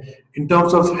areas, right? In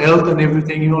terms of health and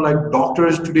everything, like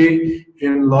doctors today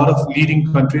in a lot of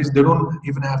leading countries, they don't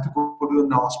even have to go to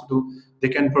the hospital. They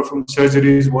can perform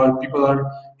surgeries while people are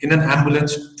in an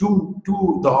ambulance to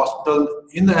the hospital.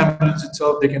 In the ambulance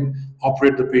itself, they can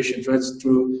operate the patients, right?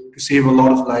 To save a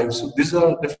lot of lives. So these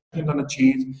are definitely going to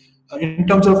change. In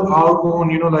terms of our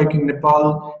own, like in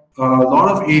Nepal, a lot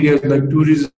of areas like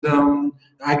tourism,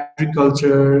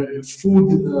 agriculture,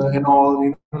 food, and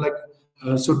all, like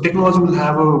so technology will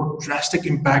have a drastic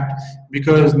impact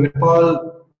because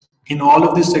Nepal in all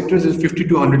of these sectors is 50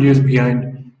 to 100 years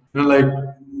behind. Like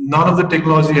none of the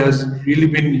technology has really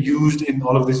been used in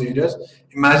all of these areas.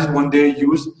 Imagine when they're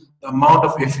used, the amount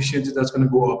of efficiency that's going to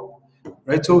go up,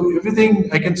 right? So everything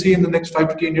I can see in the next 5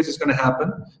 to 10 years is going to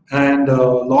happen, and a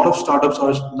lot of startups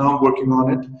are now working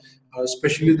on it,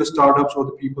 especially the startups or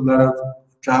the people that have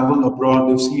traveled abroad.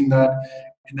 They've seen that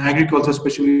in agriculture,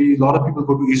 especially, a lot of people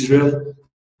go to Israel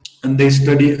and they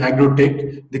study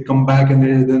agrotech. They come back and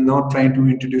they're now trying to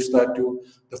introduce that to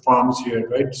the farms here,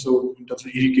 right? So in terms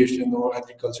of irrigation or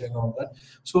agriculture and all that.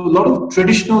 So a lot of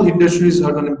traditional industries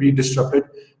are going to be disrupted.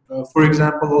 For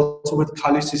example, also with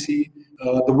Khali Sisi,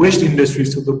 the waste industry,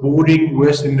 so the boring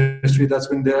waste industry that's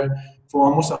been there for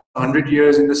almost 100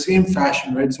 years in the same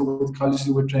fashion, right? So with Khali Sisi,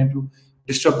 we're trying to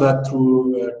disrupt that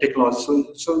through technology.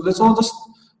 So let's all just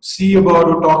see about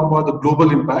or talk about the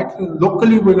global impact.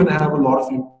 Locally, we're going to have a lot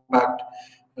of impact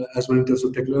as well in terms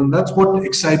of technology, and that's what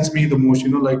excites me the most.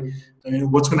 Like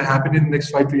what's going to happen in the next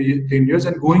 5 to 10 years,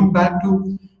 and going back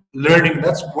to learning.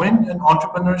 That's when an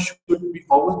entrepreneur should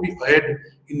always be ahead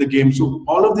in the game. So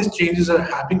all of these changes are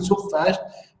happening so fast.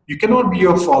 You cannot be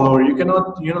a follower. You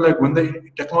cannot, like when the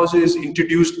technology is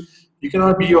introduced, you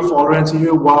cannot be a follower and say,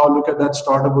 oh, wow, look at that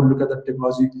startup or look at that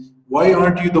technology. Why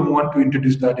aren't you the one to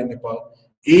introduce that in Nepal?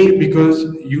 A, because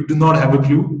you do not have a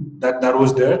clue that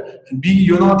was there, and B,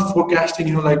 you're not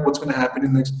forecasting, like what's going to happen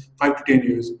in the next 5 to 10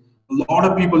 years. A lot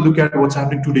of people look at what's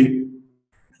happening today.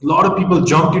 A lot of people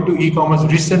jumped into e-commerce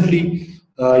recently,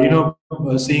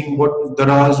 seeing what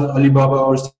Daraz, Alibaba,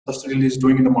 or Sastodeal is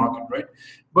doing in the market, right?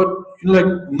 But like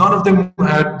none of them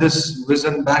had this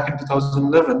vision back in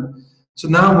 2011. So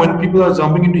now when people are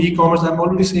jumping into e-commerce, I'm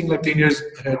already seeing like 10 years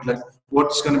ahead, like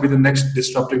what's going to be the next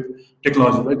disruptive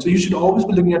technology, right? So you should always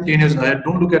be looking at 10 years ahead.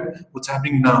 Don't look at what's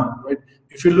happening now, right?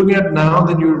 If you're looking at now,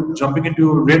 then you're jumping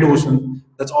into a red ocean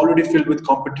that's already filled with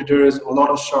competitors, a lot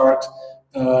of sharks.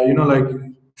 Like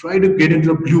try to get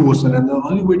into a blue ocean, and the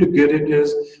only way to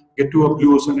get to a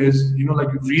blue ocean is like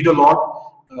you read a lot,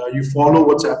 you follow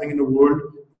what's happening in the world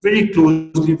very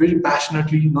closely, very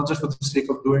passionately, not just for the sake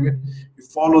of doing it. You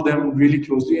follow them really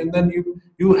closely, and then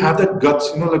you have that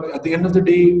guts. Like at the end of the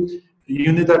day,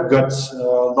 you need that guts. A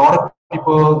lot of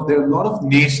people, there are a lot of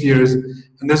naysayers,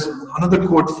 and there's another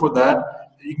quote for that: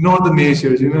 ignore the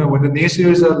naysayers. When the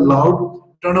naysayers are loud,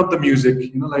 turn up the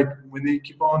music. Like when they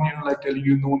keep on like telling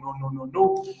you no, no, no, no,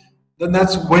 no, then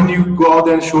that's when you go out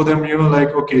there and show them like,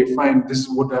 okay, fine, this is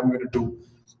what I'm going to do.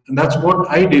 And that's what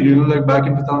I did. Like back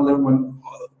in 2011, when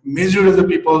majority of the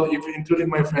people, even including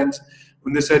my friends,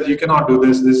 when they said you cannot do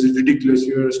this is ridiculous,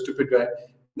 you're a stupid guy,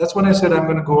 that's when I said I'm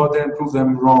going to go out there and prove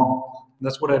them wrong.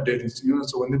 That's what I did.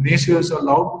 So when the naysayers are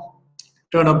loud,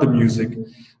 turn up the music.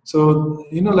 So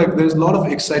like there's a lot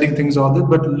of exciting things out there,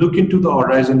 but look into the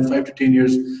horizon 5 to 10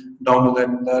 years down the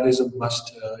line. That is a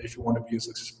must if you want to be a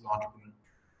successful entrepreneur.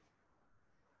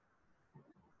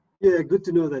 Yeah, good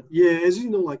to know that. Yeah, as you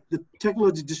know, like the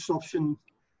technology disruption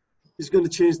is going to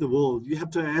change the world. You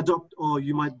have to adopt, or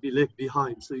you might be left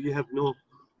behind. So you have no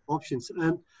options.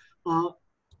 And uh,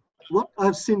 what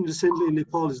I've seen recently in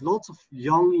Nepal is lots of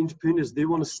young entrepreneurs. They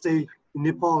want to stay in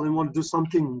Nepal and want to do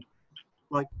something,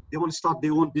 like they want to start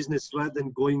their own business rather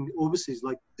than going overseas.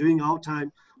 Like during our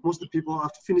time, most of the people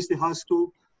after finish their high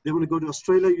school, they want to go to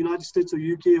Australia, United States, or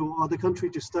UK or other country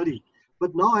to study.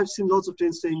 But now I've seen lots of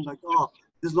friends saying like, oh,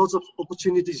 there's lots of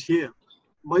opportunities here.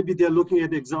 Maybe they're looking at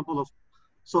the example of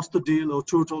Sastodeal or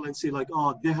Total and say like,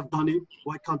 oh, they have done it.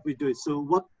 Why can't we do it? So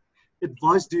what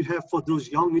advice do you have for those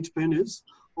young entrepreneurs,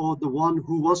 or the one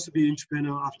who wants to be an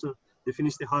entrepreneur after they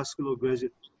finish their high school or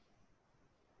graduate?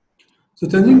 So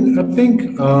Tanjin, I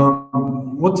think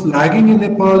what's lagging in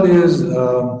Nepal is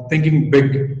thinking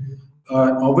big.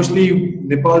 Obviously,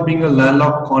 Nepal being a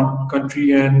landlocked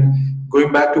country, and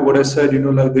going back to what I said,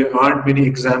 like there aren't many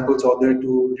examples out there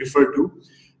to refer to,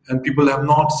 and people have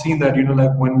not seen that.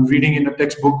 Like when reading in a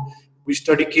textbook, we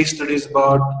study case studies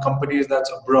about companies that's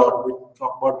abroad. We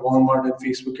talk about Walmart and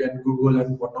Facebook and Google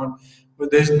and whatnot, but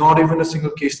there's not even a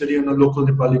single case study on a local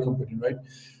Nepali company, right?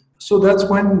 So that's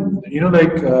when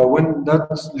when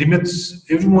that limits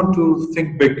everyone to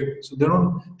think big. So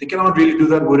they cannot really do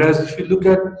that. Whereas if you look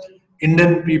at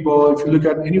Indian people, if you look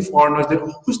at any foreigners, they're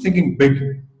always thinking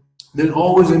big. They're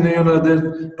always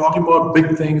they're talking about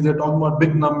big things. They're talking about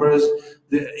big numbers.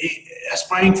 They're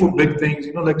aspiring for big things.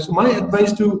 Like so. My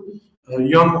advice to a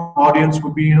young audience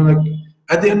would be like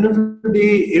at the end of the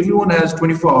day, everyone has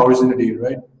 24 hours in a day,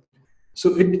 right?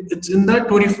 So it's in that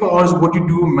 24 hours what you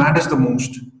do matters the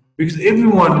most. Because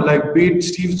everyone, like be it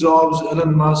Steve Jobs,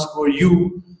 Elon Musk, or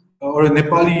you, or a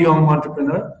Nepali young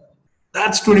entrepreneur,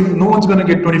 that's 20. No one's going to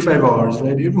get 25 hours,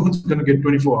 right? Everyone's going to get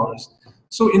 24 hours.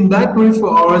 So in that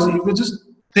 24 hours, if you're just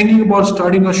thinking about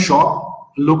starting a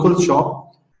shop, a local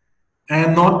shop,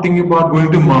 and not thinking about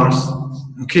going to Mars.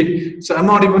 Okay, so I'm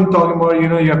not even talking about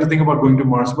you have to think about going to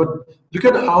Mars, but look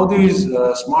at how these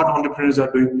smart entrepreneurs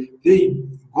are doing. They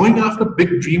going after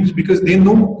big dreams because they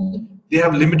know they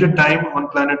have limited time on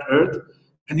planet Earth,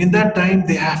 and in that time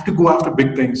they have to go after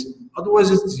big things.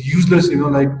 Otherwise, it's useless.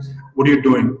 Like what are you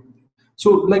doing? So,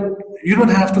 like, you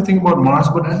don't have to think about Mars,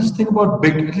 but at least think about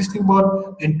big. At least think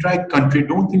about entire country.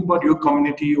 Don't think about your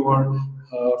community or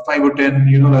 5 or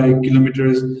 10, like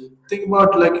kilometers. Think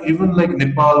about like even like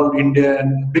Nepal or India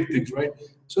and big things, right?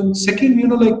 So, second,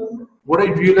 like what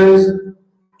I realized, a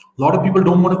lot of people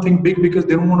don't want to think big because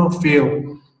they don't want to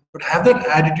fail, but have that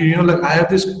attitude. Like I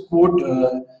have this quote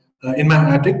in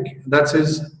my attic that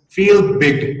says, "Fail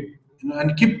big,"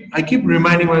 and I keep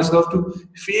reminding myself to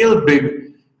fail big.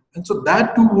 And so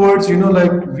that two words,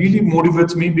 like really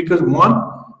motivates me because one,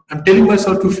 I'm telling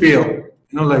myself to fail.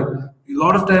 Like a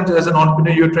lot of times as an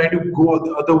entrepreneur, you're trying to go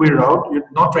the other way around. You're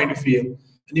not trying to fail.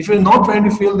 And if you're not trying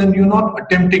to fail, then you're not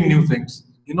attempting new things.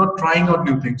 You're not trying out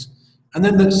new things. And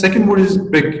then the second word is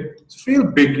big. So fail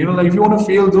big. Like if you want to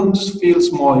fail, don't just fail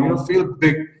small. Fail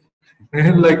big.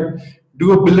 Like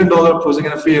do $1 billion project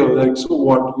and fail. Like so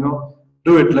what?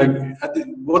 Do it. Like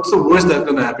what's the worst that's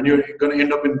gonna happen? You're gonna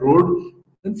end up in road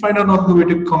and find out another way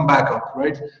to come back up,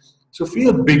 right? So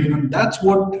feel big, and that's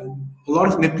what a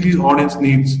lot of Nepalese audience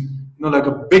needs. Like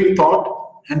a big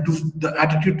thought and the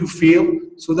attitude to fail,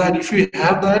 so that if you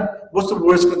have that, what's the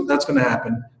worst that's going to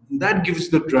happen? And that gives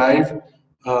the drive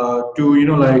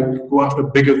to like go after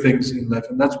bigger things in life,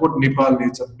 and that's what Nepal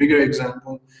needs: a bigger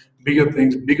example, bigger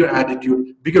things, bigger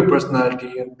attitude, bigger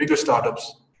personality, and bigger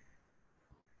startups.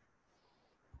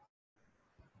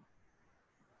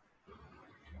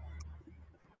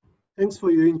 Thanks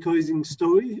for your encouraging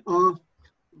story.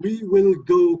 We will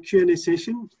go Q&A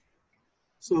session.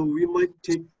 So we might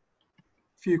take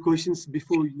a few questions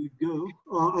before you go.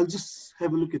 I'll just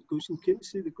have a look at question. Can you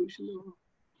see the question?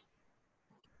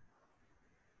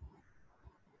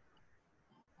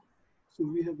 So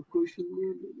we have a question.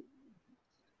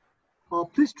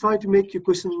 Please try to make your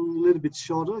question a little bit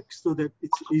shorter so that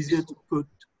it's easier to put.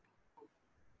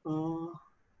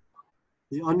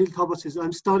 The Anil Thapa says,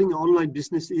 I'm starting an online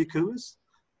business e-commerce.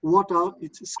 What are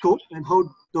its scope and how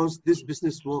does this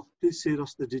business work? Please share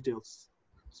us the details.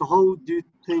 So how do you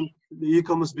think the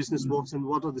e-commerce business works and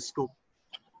what are the scope?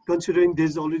 Considering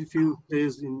there's already few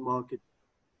players in market.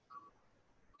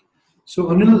 So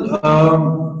Anil,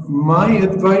 my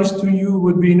advice to you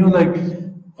would be,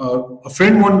 a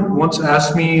friend once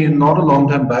asked me not a long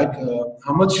time back,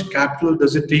 how much capital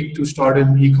does it take to start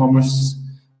an e-commerce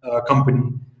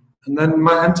company? And then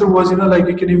my answer was, you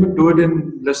can even do it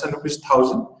in less than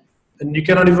 ₹1,000, and you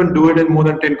cannot even do it in more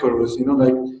than 10 crores.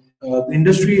 The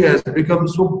industry has become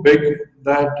so big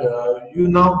that you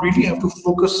now really have to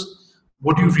focus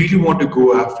what you really want to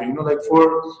go after.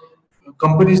 For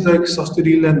companies like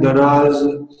Sastodeal and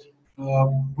Daraz,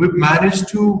 we've managed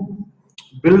to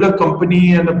build a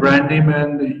company and a brand name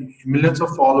and millions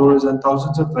of followers and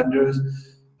thousands of vendors,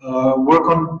 work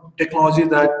on technology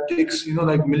that takes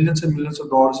millions and millions of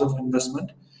dollars of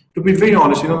investment. To be very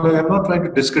honest, I'm not trying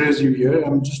to discourage you here.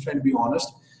 I'm just trying to be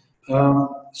honest.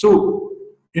 To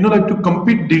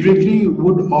compete directly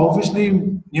would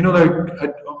obviously,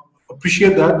 I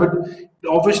appreciate that, but it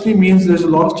obviously means there's a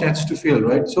lot of chances to fail,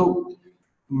 right? So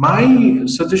my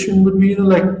suggestion would be,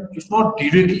 if not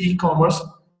directly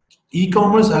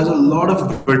e-commerce has a lot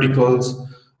of verticals.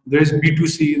 There's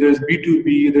B2C, there's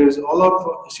B2B, there's a lot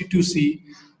of C2C.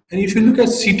 And if you look at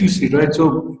C2C, right,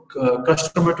 so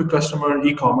customer to customer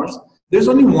e-commerce, there's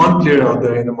only one player out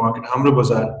there in the market, Hamra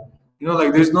Bazaar.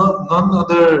 There's none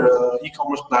other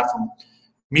e-commerce platform.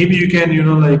 Maybe you can,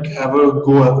 have a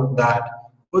go at that.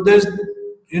 But there's,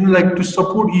 to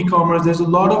support e-commerce, there's a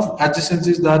lot of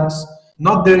adjacencies that's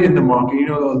not there in the market.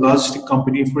 A logistic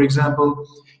company, for example,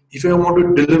 if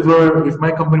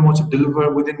my company wants to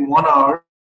deliver within 1 hour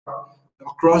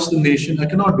across the nation, I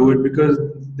cannot do it because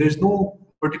there's no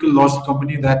particular logistic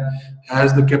company that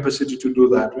has the capacity to do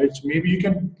that, right? So maybe you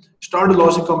can start a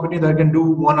logistic company that can do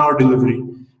 1 hour delivery.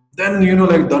 Then,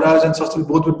 Daraz and Sastil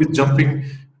both would be jumping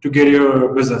to get your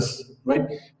business, right?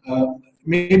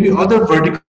 Maybe other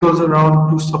verticals around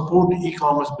to support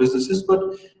e-commerce businesses. But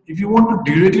if you want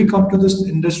to directly come to this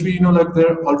industry,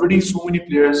 there are already so many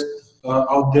players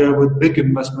out there with big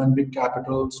investment, big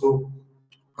capital. So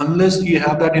unless you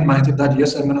have that in mind that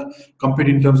yes, I'm going to compete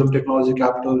in terms of technology,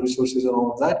 capital, resources, and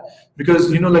all of that,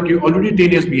 because you're already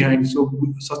 10 years behind. So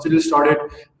Sastodeal started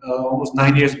almost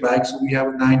 9 years back, so we have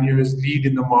a 9 years lead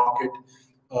in the market.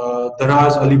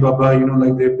 Daraz, Alibaba,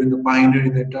 they've been the pioneer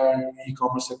in the entire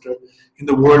e-commerce sector in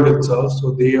the world itself,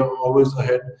 so they are always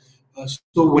ahead.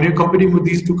 So when you're competing with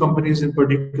these two companies in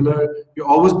particular, you're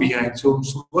always behind. So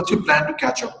what's your plan to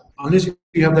catch up? Unless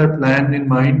you have that plan in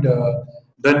mind,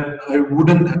 then I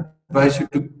wouldn't advise you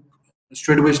to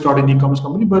straight away start an e-commerce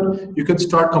company, but you can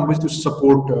start companies to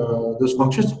support those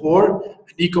functions or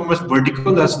an e-commerce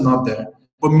vertical that's not there.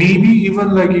 Or maybe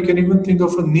even you can even think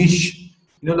of a niche,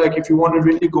 if you want to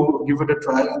really go give it a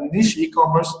try, a niche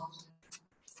e-commerce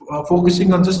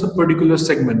focusing on just a particular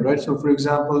segment, right? So for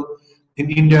example, in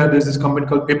India, there's this company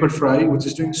called Paperfry, which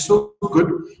is doing so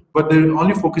good, but they're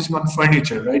only focusing on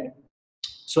furniture, right?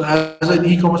 So as an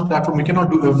e-commerce platform, we cannot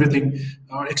do everything.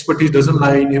 Our expertise doesn't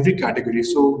lie in every category.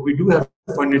 So we do have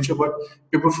furniture, but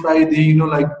Paperfry,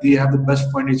 they have the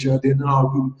best furniture. They know how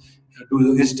to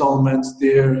do the installments.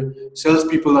 Their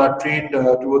salespeople are trained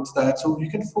towards that. So you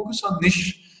can focus on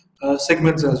niche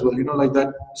segments as well.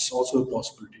 That's also a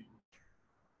possibility.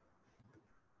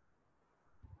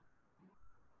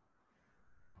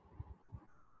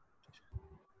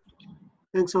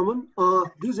 Thanks, Aman.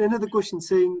 There's another question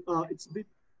saying it's a bit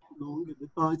long.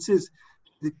 It says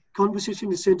the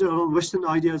conversation is centered around Western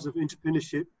ideas of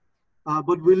entrepreneurship,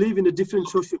 but we live in a different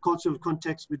socio-cultural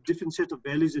context with different set of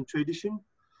values and tradition.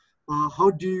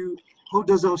 How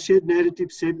does our shared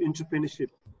narrative shape entrepreneurship?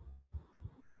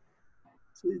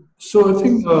 So I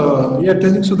think,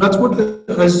 so that's what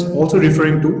I was also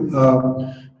referring to.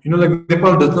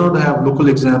 Nepal does not have local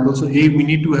examples. So we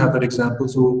need to have that example.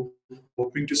 So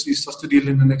hoping to see Sastodeal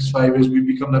in the next 5 years, we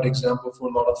become that example for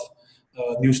a lot of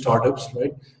new startups,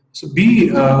 right? So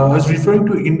I was referring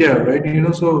to India, right?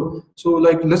 So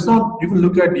let's not even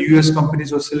look at US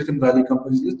companies or Silicon Valley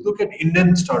companies. Let's look at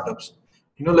Indian startups.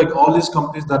 All these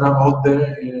companies that are out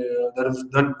there that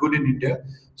have done good in India.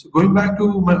 So going back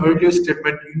to my earlier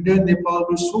statement, India and Nepal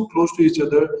were so close to each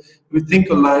other. We think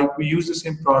alike. We use the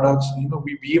same products.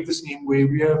 We behave the same way.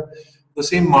 We have the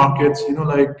same markets.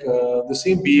 The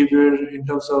same behavior in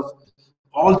terms of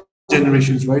all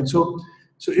generations, right? So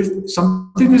if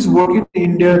something is working in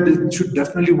India, it should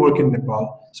definitely work in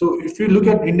Nepal. So if you look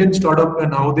at Indian startup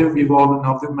and how they've evolved and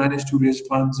how they've managed to raise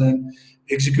funds and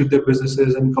execute their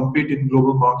businesses and compete in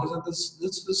global markets, and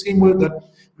that's the same way that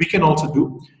we can also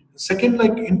do. Second,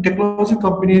 like in technology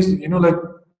companies,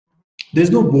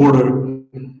 there's no border.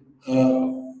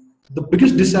 The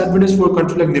biggest disadvantage for a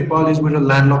country like Nepal is we're a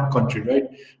landlocked country, right?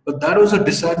 But that was a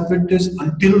disadvantage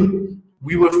until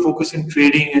we were focused in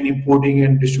trading and importing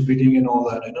and distributing and all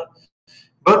that.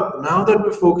 But now that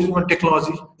we're focusing on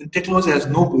technology, then technology has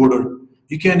no border.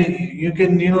 You can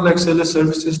like sell your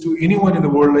services to anyone in the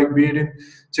world, like be it in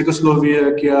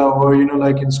Czechoslovakia or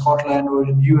like in Scotland or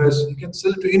in US. You can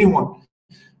sell it to anyone.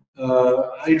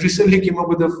 I recently came up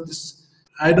with this.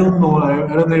 I don't know.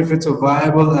 I don't know if it's a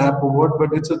viable app or what,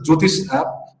 but it's a Jyotish app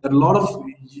that a lot of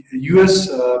US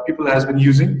people has been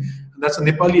using. And that's a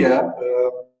Nepali app.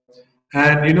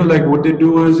 And like what they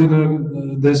do is,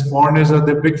 there's foreigners are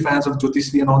they're big fans of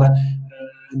Jyotishi and all that,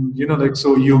 and like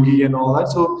so yogi and all that.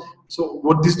 So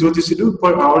what these Jyotishi do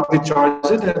per hour they charge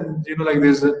it, and like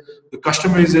the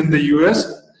customer is in the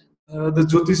US, the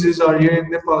Jyotishis are here in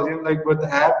Nepal. Like with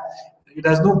the app, it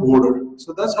has no border.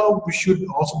 So that's how we should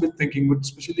also be thinking, but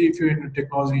especially if you're in a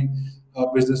technology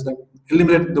business, like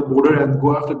eliminate the border and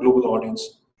go after global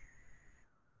audience.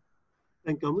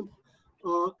 Thank you, Amun.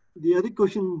 The other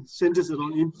question centers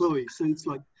around employees. So it's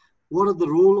like, what are the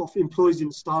role of employees in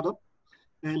startup,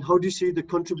 and how do you see the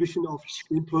contribution of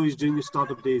employees during your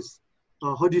startup days?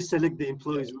 How do you select the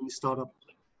employees when you start up?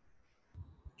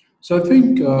 So I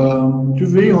think, to be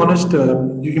very honest,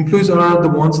 your employees are the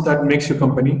ones that makes your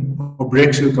company or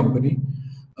breaks your company.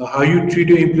 How you treat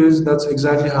your employees, that's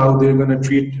exactly how they're going to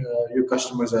treat your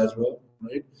customers as well,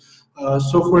 right?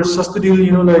 So for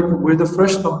Sastodeal, like we're the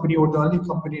first company or the only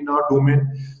company in our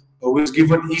domain which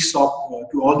given ESOP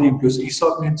to all the employees.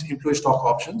 ESOP means employee stock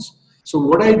options. So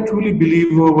what I truly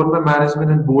believe, or what my management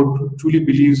and board truly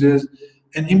believes, is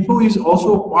an employee is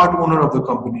also a part owner of the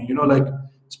company. Like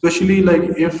especially like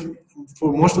if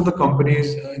for most of the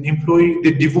companies, an employee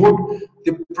they devote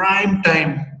the prime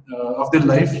time of their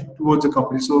life towards the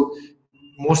company. So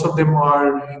most of them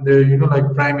are in the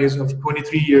like prime age of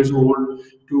 23 years old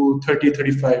to 30,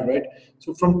 35, right?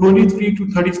 So from 23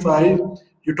 to 35,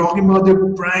 you're talking about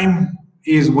their prime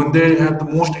age when they have the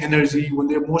most energy, when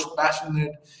they're most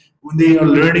passionate, when they are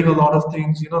learning a lot of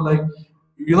things. Like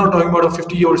you're not talking about a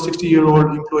 50 or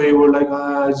 60-year-old employee who are like,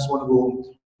 I just want to go home.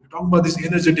 You're talking about these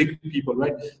energetic people,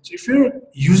 right? So if you're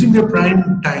using their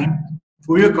prime time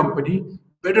for your company,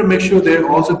 better make sure they're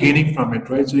also gaining from it,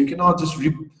 right? So you cannot just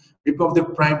rip off their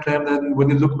prime time, and when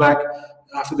they look back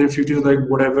after their future, like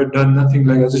whatever done, nothing,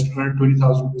 like I just earned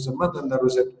 20,000 rupees a month and that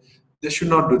was it. They should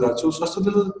not do that. So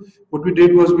Sastodeal, what we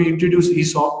did was we introduced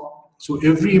ESOP. So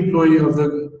every employee of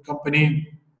the company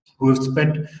who have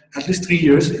spent at least 3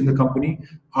 years in the company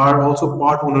are also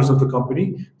part owners of the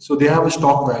company. So they have a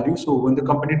stock value. So when the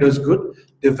company does good,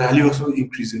 their value also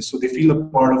increases. So they feel a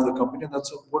part of the company, and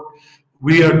that's what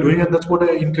we are doing, and that's what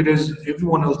I encourage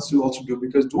everyone else to also do.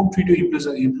 Because don't treat your employees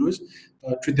as employees,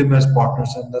 treat them as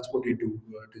partners, and that's what we do.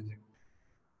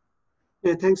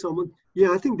 Yeah, thanks, Amun.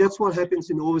 Yeah, I think that's what happens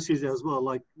in overseas as well.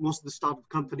 Like most of the startup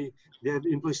company, they have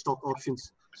employee stock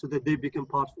options so that they become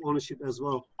part of ownership as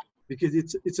well. Because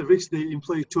it's a risk the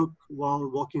employee took while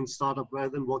working in startup rather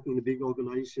than working in a big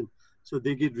organization. So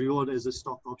they get rewarded as a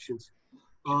stock options.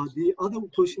 The other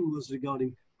question was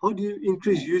regarding how do you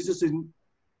increase users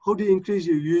how do you increase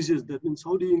your users? That means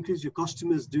how do you increase your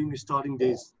customers during the starting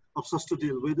days of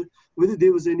Sastodeal? Whether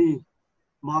there was any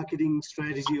marketing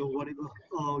strategy or whatever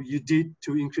you did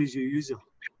to increase your user.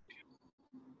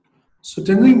 So,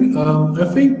 Tenzing,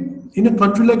 I think in a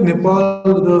country like Nepal,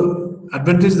 the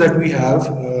advantage that we have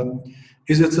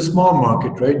is it's a small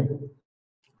market, right?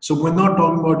 So we're not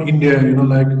talking about India,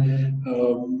 like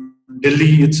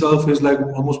Delhi itself is like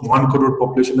almost 1 crore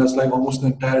population. That's like almost the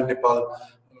entire Nepal,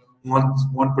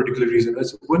 one particular reason. Right?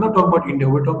 So we're not talking about India.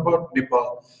 We're talking about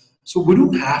Nepal. So we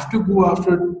don't have to go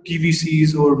after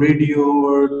TVCs or radio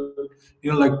or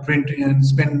like print and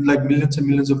spend like millions and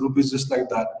millions of rupees just like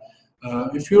that.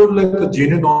 If you're like a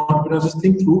genuine entrepreneur, just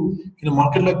think through in a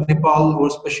market like Nepal, or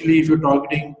especially if you're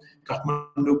targeting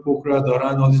Kathmandu, Pokhara,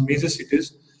 Dharan, all these major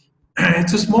cities,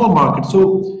 it's a small market.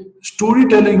 So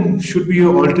storytelling should be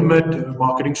your ultimate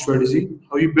marketing strategy.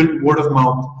 How you build word of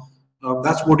mouth.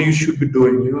 that's what you should be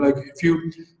doing. Like if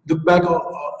you look back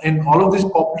in all of these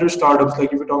popular startups,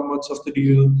 like if you're talking about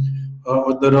Sastodeal,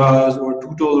 or Daraz, or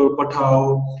Tootol, or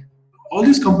Patao, all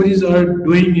these companies are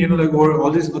doing, like, or all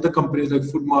these other companies like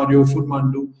Food Mario, Food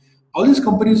Mandu, all these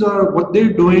companies are, what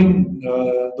they're doing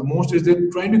the most is they're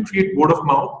trying to create word of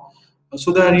mouth,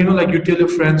 so that, like, you tell your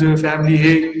friends or your family,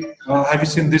 hey, have you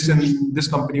seen this in this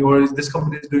company, or is this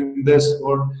company is doing this,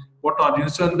 or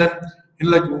whatnot. So, and then,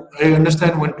 like, I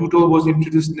understand when Tuto was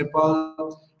introduced in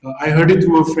Nepal, I heard it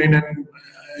through a friend, and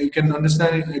I can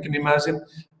understand, I can imagine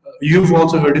you've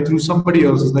also heard it through somebody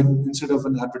else's, like, instead of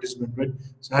an advertisement, right?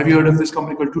 So have you heard of this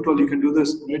company called Tutol? You can do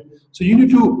this, right? So you need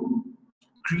to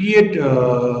create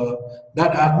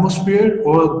that atmosphere,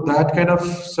 or that kind of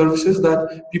services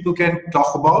that people can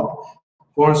talk about,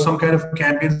 or some kind of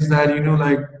campaigns that,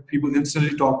 like, people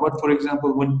instantly talk about. For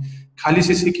example, when Khali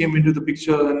Sisi came into the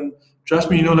picture, and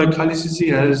trust me, like, Khali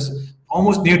Sisi has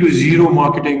almost near to zero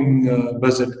marketing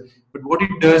budget, but what it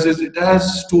does is it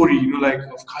has story, like,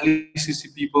 of Khali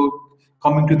Sisi people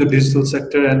coming to the digital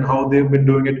sector and how they've been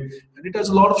doing it, and it has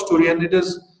a lot of story, and it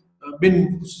has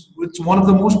been it's one of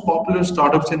the most popular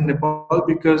startups in Nepal,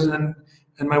 because and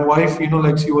my wife,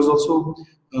 like, she was also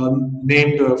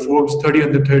named Forbes 30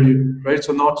 under 30, right?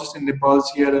 So not just in Nepal,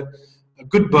 she had a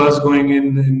good buzz going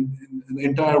in the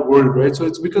entire world, right? So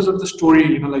it's because of the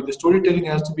story, like, the storytelling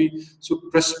has to be so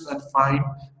crisp and fine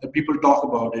that people talk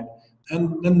about it.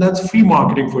 And then that's free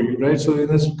marketing for you, right? So in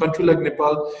this country like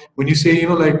Nepal, when you say,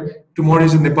 like, tomorrow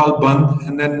is a Nepal Bandh,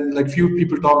 and then, like, few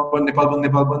people talk about Nepal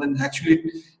Bandh, and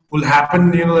actually will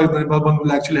happen, like, the Nepal Bandh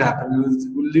will actually happen.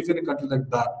 We'll live in a country like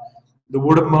that. The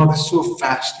word of mouth is so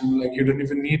fast, like, you don't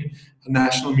even need a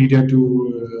national media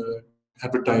to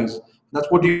advertise. That's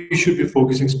what you should be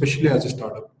focusing, especially as a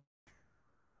startup.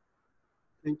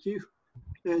 Thank you.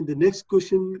 And the next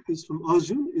question is from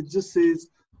Arjun. It just says,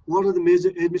 what are the major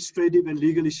administrative and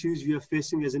legal issues you are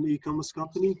facing as an e-commerce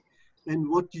company, and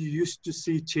what do you used to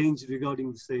see change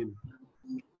regarding the same?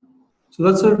 So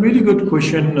that's a really good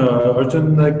question,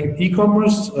 Arjun. Like,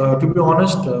 e-commerce, to be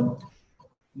honest,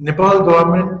 Nepal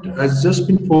government has just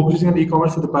been focusing on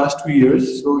e-commerce for the past 2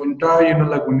 years. So entire,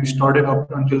 like, when we started up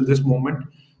until this moment,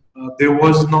 there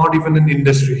was not even an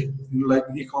industry. Like,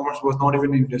 e-commerce was not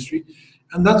even an industry,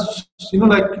 and that's,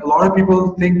 like, a lot of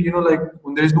people think, like,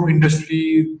 when there is no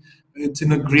industry, it's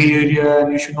in a gray area,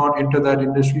 and you should not enter that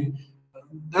industry.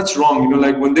 That's wrong.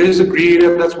 Like, when there is a gray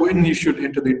area, that's when you should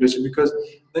enter the industry, because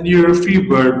then you're a free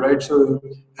bird, right? So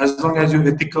as long as you're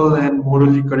ethical and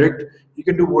morally correct, you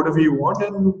can do whatever you want,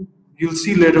 and you'll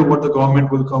see later what the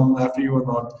government will come after you or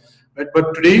not, right?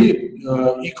 But today,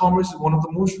 e-commerce is one of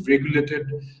the most regulated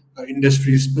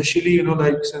industries, especially,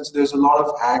 like, since there's a lot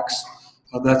of hacks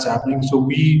that's happening. So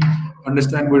we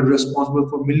understand we're responsible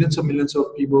for millions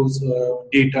of people's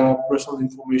data, personal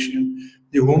information,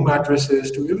 their home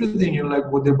addresses, to everything, like,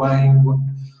 what they're buying, what.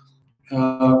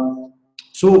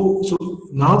 So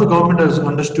now the government has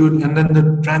understood, and then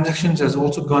the transactions has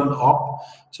also gone up.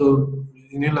 So,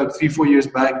 like 3-4 years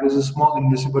back, it was a small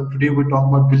industry, but today we're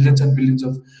talking about billions and billions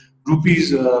of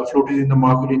rupees floated in the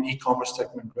market in e-commerce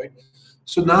segment, right?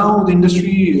 So now the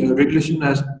industry regulation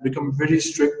has become very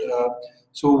strict.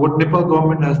 So what Nepal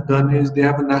government has done is they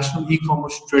have a national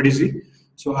e-commerce strategy.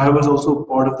 So I was also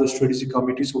part of the strategy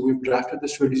committee. So we've drafted the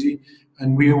strategy,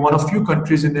 and we are one of few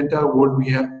countries in the entire world we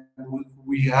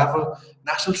have a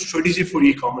national strategy for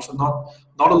e-commerce. So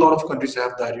not a lot of countries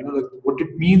have that. Like, what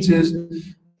it means is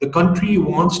the country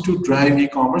wants to drive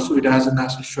e-commerce, so it has a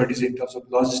national strategy in terms of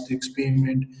logistics,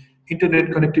 payment, internet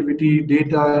connectivity,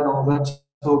 data, and all that.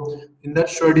 So in that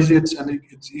strategy,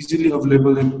 it's easily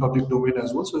available in public domain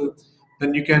as well. So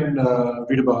then you can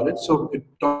read about it. So it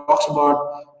talks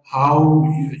about how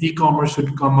e-commerce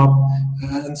should come up,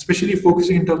 and especially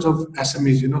focusing in terms of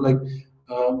SMEs. Like,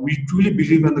 we truly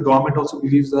believe, and the government also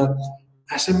believes, that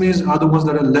SMEs are the ones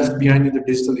that are left behind in the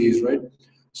digital age, right?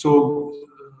 So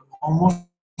almost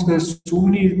there's so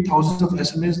many thousands of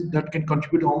SMEs that can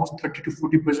contribute almost 30 to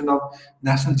 40% of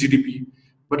national GDP.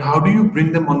 But how do you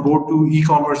bring them on board to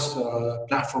e-commerce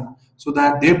platform, so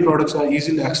that their products are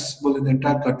easily accessible in the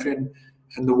entire country,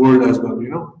 and the world as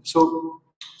well?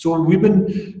 So we've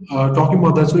been talking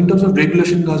about that. So in terms of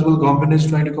regulation as well, government is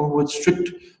trying to come up with strict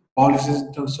policies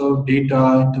in terms of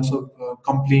data, in terms of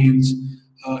complaints,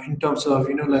 in terms of,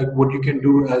 like, what you can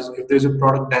do as if there's a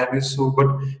product damage. So, but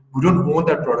we don't own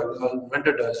that product.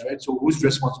 Vendor does, right? So who's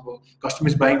responsible? Customer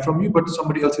is buying from you, but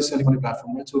somebody else is selling on your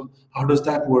platform, right? So how does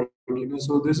that work?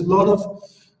 So there's a lot of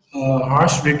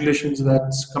harsh regulations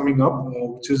that's coming up,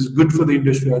 which is good for the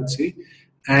industry, I'd say.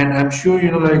 And I'm sure,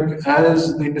 like,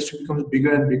 as the industry becomes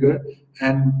bigger and bigger,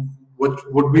 and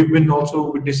what we've been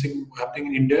also witnessing happening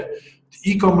in India, the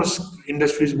e-commerce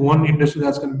industry is one industry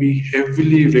that's going to be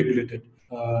heavily regulated.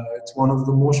 It's one of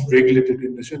the most regulated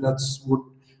industry, and that's what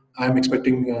I'm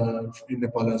expecting in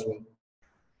Nepal as well.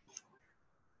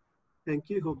 Thank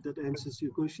you. Hope that answers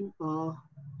your question.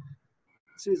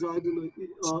 It says, I don't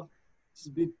know, it's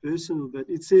a bit personal, but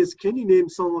it says, can you name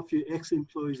some of your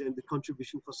ex-employees and the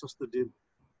contribution for Sastodeal?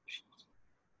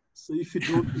 So if you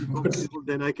don't feel comfortable,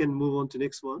 then I can move on to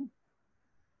next one.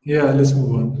 Yeah, let's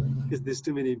move on. Because there's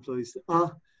too many employees.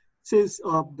 It says,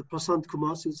 the Prasant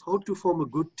Kumar says, how to form a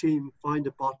good team, find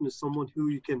a partner, someone who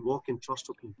you can walk and trust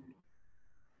openly.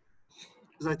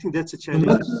 Because I think that's a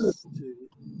challenge.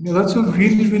 That's a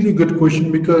really, really good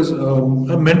question, because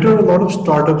I mentor a lot of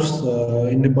startups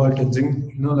in Nepal, Tenzing,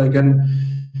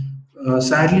 and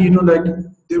sadly,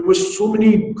 there were so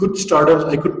many good startups.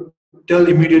 I could tell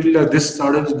immediately that this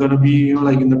startup is going to be,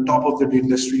 in the top of the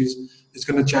industries. It's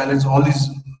going to challenge all these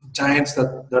giants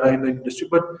that are in the industry.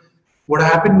 But what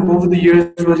happened over the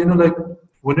years was,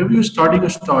 whenever you're starting a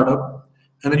startup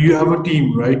and then you have a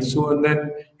team, right? So, and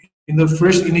then in the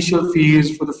first initial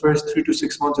phase, for the first 3 to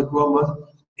 6 months or 12 months,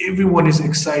 everyone is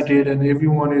excited and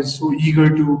everyone is so eager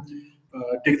to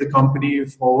take the company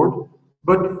forward.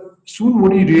 But soon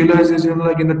what you realize is, in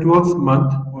the 12th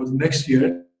month or the next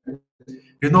year,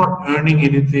 you're not earning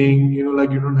anything, you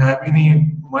don't have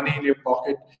any money in your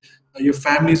pocket. Your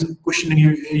family is questioning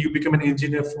you, "Hey, you become an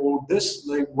engineer for this,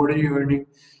 like, what are you earning?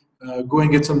 Go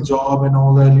and get some job and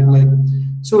all that,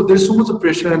 So there's so much of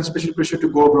pressure, and especially pressure to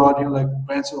go abroad,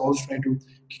 parents are always trying to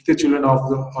kick their children out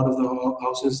of the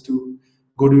houses to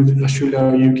go to Australia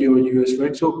or UK or US,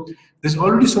 right? So there's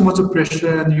already so much of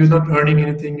pressure, and you're not earning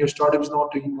anything, your startup is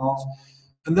not taking off.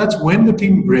 And that's when the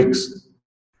team breaks.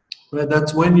 Right?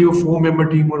 That's when your 4-member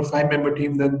team or a 5-member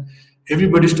team, then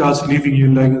everybody starts leaving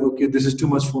you, like, okay, this is too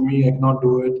much for me, I cannot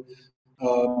do it.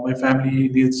 My family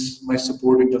needs my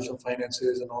support in terms of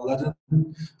finances and all that.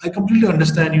 And I completely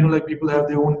understand, people have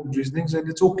their own reasonings, and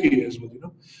it's okay as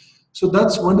well. So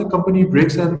that's when the company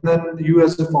breaks, and then you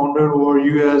as a founder, or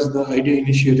you as the idea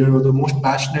initiator, or the most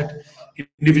passionate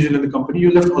individual in the company,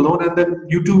 you're left alone, and then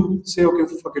you too say, okay,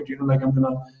 fuck it, I'm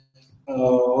gonna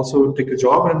also take a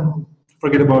job and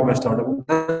forget about my startup.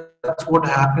 That's what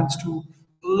happens to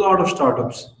a lot of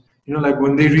startups.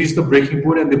 When they reach the breaking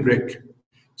point and they break.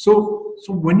 So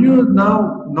when you're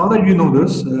now that you know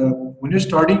this, when you're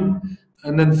starting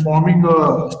and then forming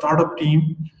a startup team,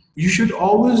 you should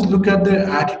always look at their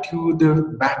attitude, their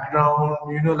background.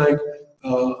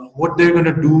 What they're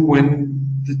gonna do when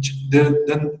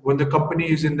when the company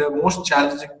is in the most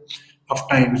challenging of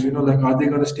times. Are they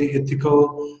gonna stay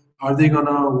ethical? Are they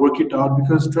gonna work it out?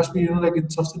 Because trust me, in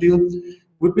Sastodeal,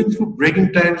 we've been through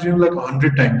breaking times, like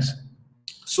 100 times,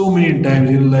 so many times,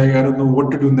 I don't know what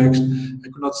to do next. I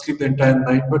could not sleep the entire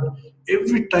night. But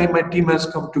every time my team has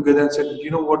come together and said,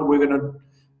 you know what, we're gonna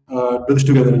do this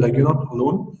together. Like, you're not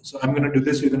alone. So I'm gonna do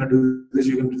this. You're gonna do this.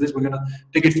 You're gonna do this. We're gonna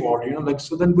take it forward.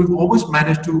 So then we've always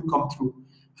managed to come through,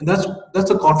 and that's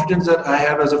the confidence that I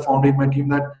have as a founder in my team,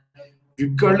 that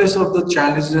regardless of the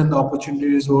challenges and the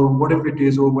opportunities or whatever it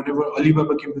is, or whenever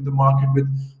Alibaba came to the market with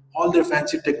all their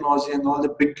fancy technology and all the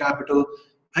big capital,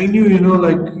 I knew,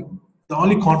 the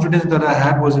only confidence that I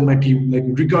had was in my team. Like,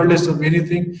 regardless of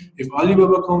anything, if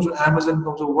Alibaba comes or Amazon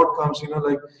comes or what comes,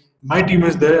 my team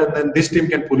is there, and then this team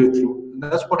can pull it through. And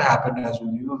that's what happened as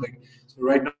well. So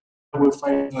right now we're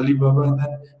fighting Alibaba, and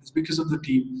then it's because of the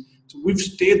team. So we've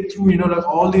stayed through,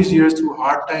 all these years through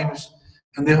hard times,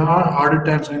 and there are harder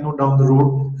times, I know, down the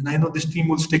road, and I know this team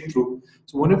will stick through.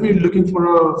 So whenever you're looking for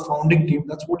a founding team,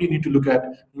 that's what you need to look at.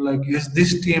 Like, is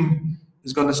this team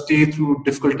is going to stay through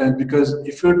difficult times? Because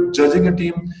if you're judging a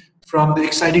team from the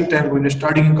exciting time when you're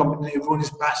starting a company, everyone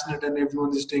is passionate and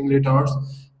everyone is staying late hours,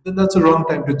 then that's a wrong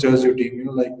time to judge your team.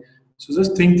 So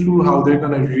just think through how they're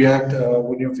going to react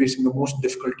when you're facing the most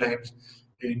difficult times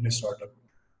in a startup.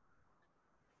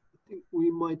 I think we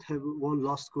might have one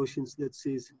last question that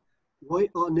says, why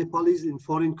are Nepalis in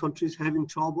foreign countries having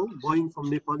trouble buying from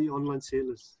Nepali online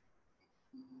sellers?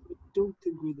 I don't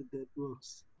think whether that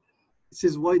works. It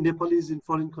says, why Nepalis in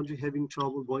foreign country having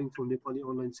trouble buying from Nepali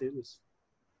online sellers?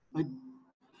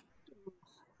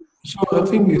 So I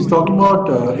think he's talking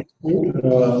about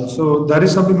export. So that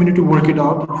is something we need to work it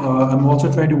out. I'm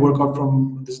also trying to work out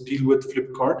from this deal with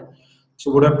Flipkart. So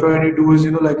what I'm trying to do is,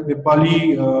 like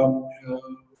Nepali,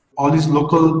 all these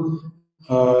local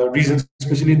regions,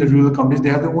 especially in the rural companies, they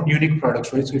have their own unique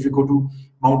products, right? So if you go to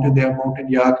mountain, they have mountain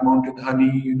yak, mountain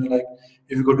honey. Like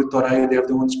if you go to Tarai, they have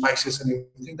their own spices and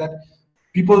everything that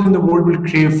people in the world will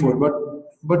crave for. But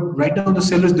but right now the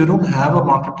sellers, they don't have a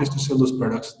marketplace to sell those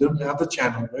products. They don't have the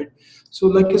channel, right? So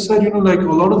like I said, like a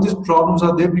lot of these problems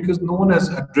are there because no one has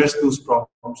addressed those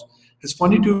problems. It's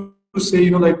funny to say,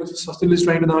 like Sastodeal is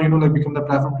trying to now, like become the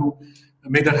platform to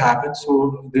make that happen.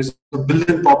 So there's a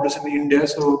billion population in India.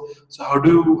 So how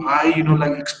do I,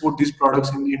 like export these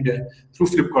products in India through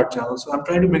Flipkart channel? So I'm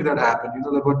trying to make that happen.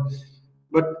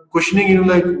 But questioning,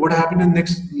 like what happened in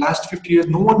the last 50 years,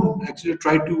 no one actually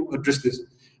tried to address this.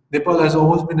 Nepal has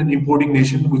always been an importing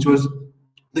nation, which was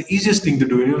the easiest thing to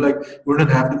do. Like we don't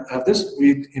have to have this,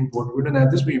 we import. We don't have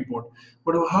this, we import.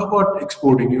 But how about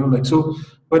exporting? Like so.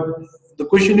 But the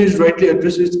question is rightly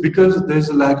addressed. It's because there's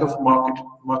a lack of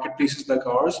marketplaces like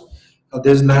ours.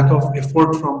 There's lack of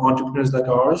effort from entrepreneurs like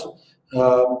ours.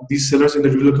 These sellers in the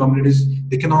rural communities,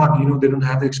 they cannot, they don't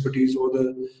have the expertise or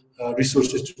the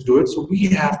resources to do it. So we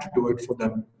have to do it for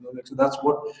them. Like, so that's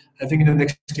what I think in the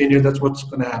next 10 years, that's what's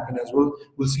going to happen as well.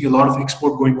 We'll see a lot of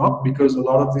export going up because a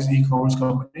lot of these e-commerce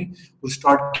company will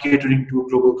start catering to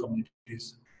global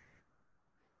communities.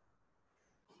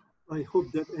 I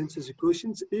hope that answers your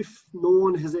questions. If no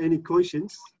one has any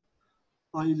questions,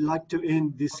 I'd like to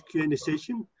end this Q&A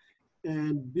session.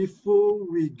 And before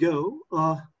we go,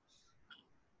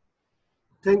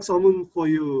 thanks, Amun, for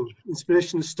your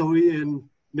inspirational story and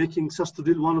making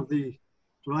Sastodeal one of the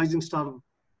rising star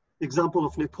example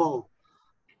of Nepal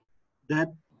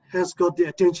that has got the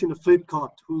attention of Flipkart,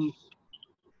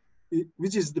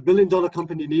 which is the billion-dollar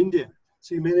company in India.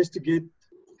 So you managed to get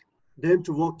them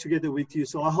to work together with you.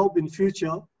 So I hope in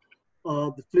future,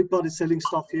 the Flipkart is selling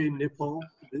stuff here in Nepal,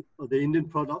 the Indian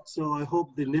product. So I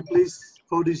hope the Nepalese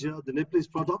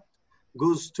product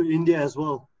goes to India as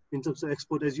well in terms of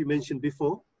export, as you mentioned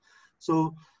before.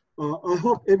 So I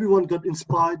hope everyone got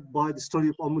inspired by the story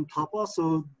of Amun Thapa.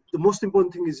 So the most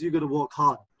important thing is you got to work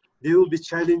hard. There will be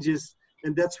challenges,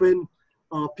 and that's when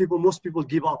most people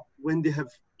give up. When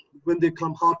they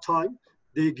come hard time,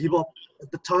 they give up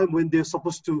at the time when they're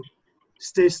supposed to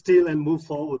stay still and move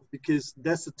forward, because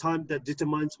that's the time that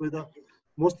determines whether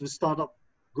most of the startup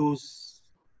goes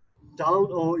down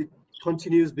or it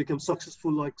continues, becomes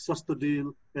successful like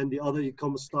Sastodeal and the other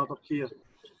e-commerce startup here.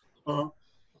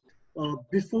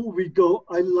 Before we go,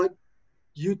 I'd like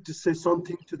you to say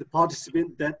something to the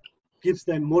participant that gives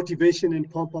them motivation and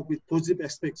pump up with positive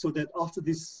aspects so that after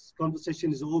this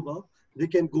conversation is over, they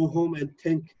can go home and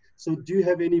think. So do you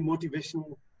have any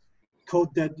motivational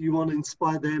quote that you want to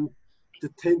inspire them to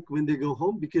think when they go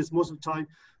home? Because most of the time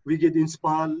we get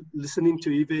inspired listening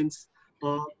to events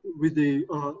with the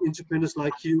entrepreneurs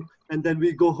like you, and then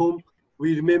we go home,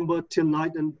 we remember till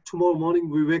night, and tomorrow morning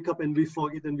we wake up and we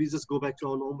forget and we just go back to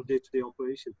our normal day-to-day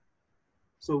operation.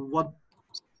 So what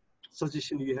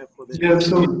suggestion do you have for that? Yeah,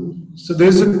 so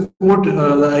there's a quote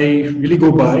that I really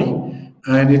go by,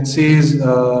 and it says,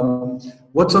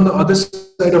 "What's on the other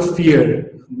side of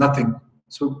fear? Nothing."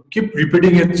 So keep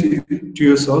repeating it to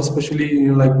yourself, especially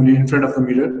like when you're in front of the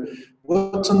mirror.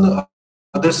 What's on the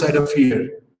other side of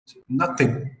fear?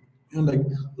 Nothing. Like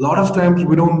a lot of times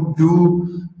we don't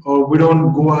do or we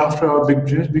don't go after our big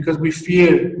dreams because we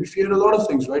fear a lot of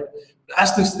things, right?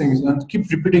 Ask these things and keep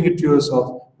repeating it to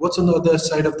yourself. What's on the other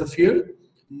side of the fear?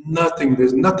 Nothing.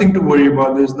 There's nothing to worry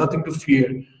about. There's nothing to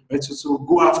fear, right? So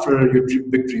go after your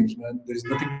big dreams, man. There's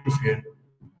nothing to fear.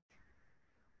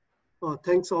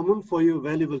 Thanks, Amun, for your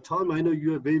valuable time. I know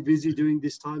you are very busy during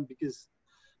this time because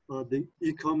the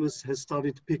e-commerce has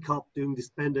started to pick up during this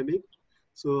pandemic.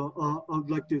 So I would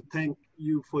like to thank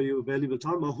you for your valuable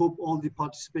time. I hope all the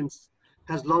participants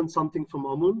has learned something from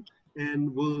Amun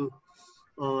and will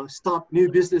start new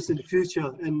business in the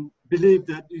future and believe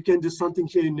that you can do something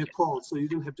here in Nepal, so you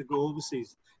don't have to go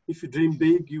overseas. If you dream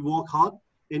big, you work hard,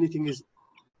 anything is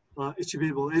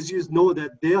achievable. As you know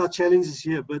that there are challenges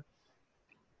here, but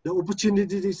the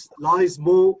opportunities lies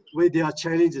more where there are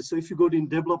challenges. So if you go to a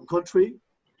developed country,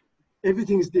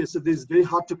 everything is there. So it's very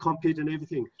hard to compete and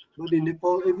everything. But in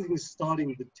Nepal, everything is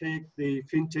starting, the tech, the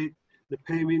fintech, the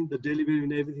payment, the delivery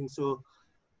and everything. So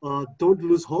don't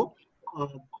lose hope.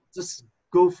 Just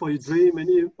go for your dream.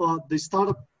 And the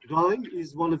startup grind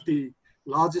is one of the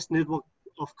largest network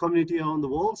of community around the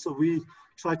world. So we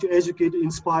try to educate,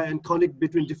 inspire and connect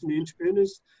between different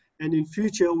entrepreneurs. And in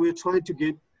future, we're trying to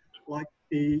get like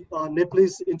the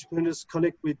Nepalese entrepreneurs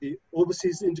connect with the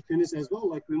overseas entrepreneurs as well.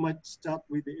 Like we might start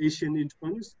with the Asian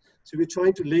entrepreneurs. So we're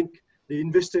trying to link the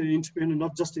investor and entrepreneur,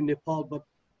 not just in Nepal, but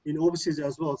in overseas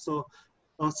as well. So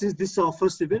since this is our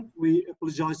first event, we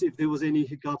apologize if there was any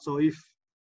hiccups or if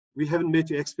we haven't met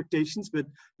your expectations, but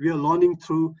we are learning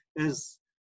through as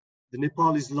the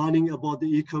Nepal is learning about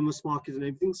the e-commerce market and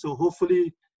everything. So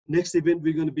hopefully next event,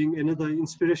 we're going to bring another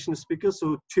inspirational speaker.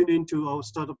 So tune into our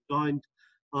Startup Grind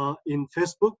in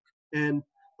Facebook, and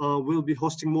we'll be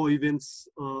hosting more events.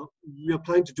 We are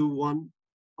planning to do one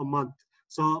a month.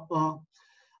 So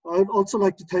I'd also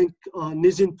like to thank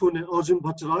Nizin Pun and Arjun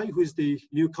Bhattarai, who is the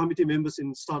new committee members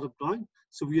in Startup Grind.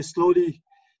 So we are slowly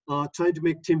trying to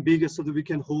make team bigger so that we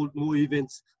can hold more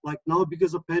events. Like now,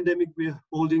 because of pandemic, we are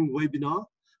holding webinar.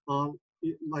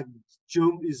 Like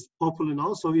Zoom is popular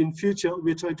now. So in future,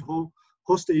 we're trying to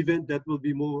host the event that will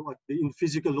be more like in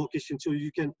physical location, so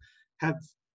you can have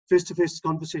face-to-face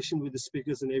conversation with the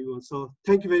speakers and everyone. So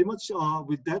thank you very much.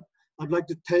 With that, I'd like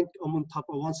to thank Amun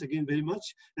Thapa once again very much,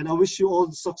 and I wish you all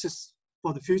the success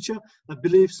for the future. I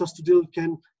believe Sastodeal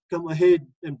can come ahead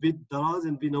and beat Daraz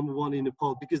and be #1 in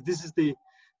Nepal, because this is the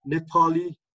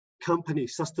Nepali company,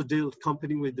 Sastodeal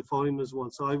company with the foreigners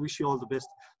one. So I wish you all the best.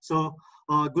 So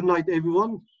good night,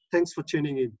 everyone. Thanks for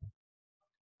tuning in.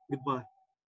 Goodbye.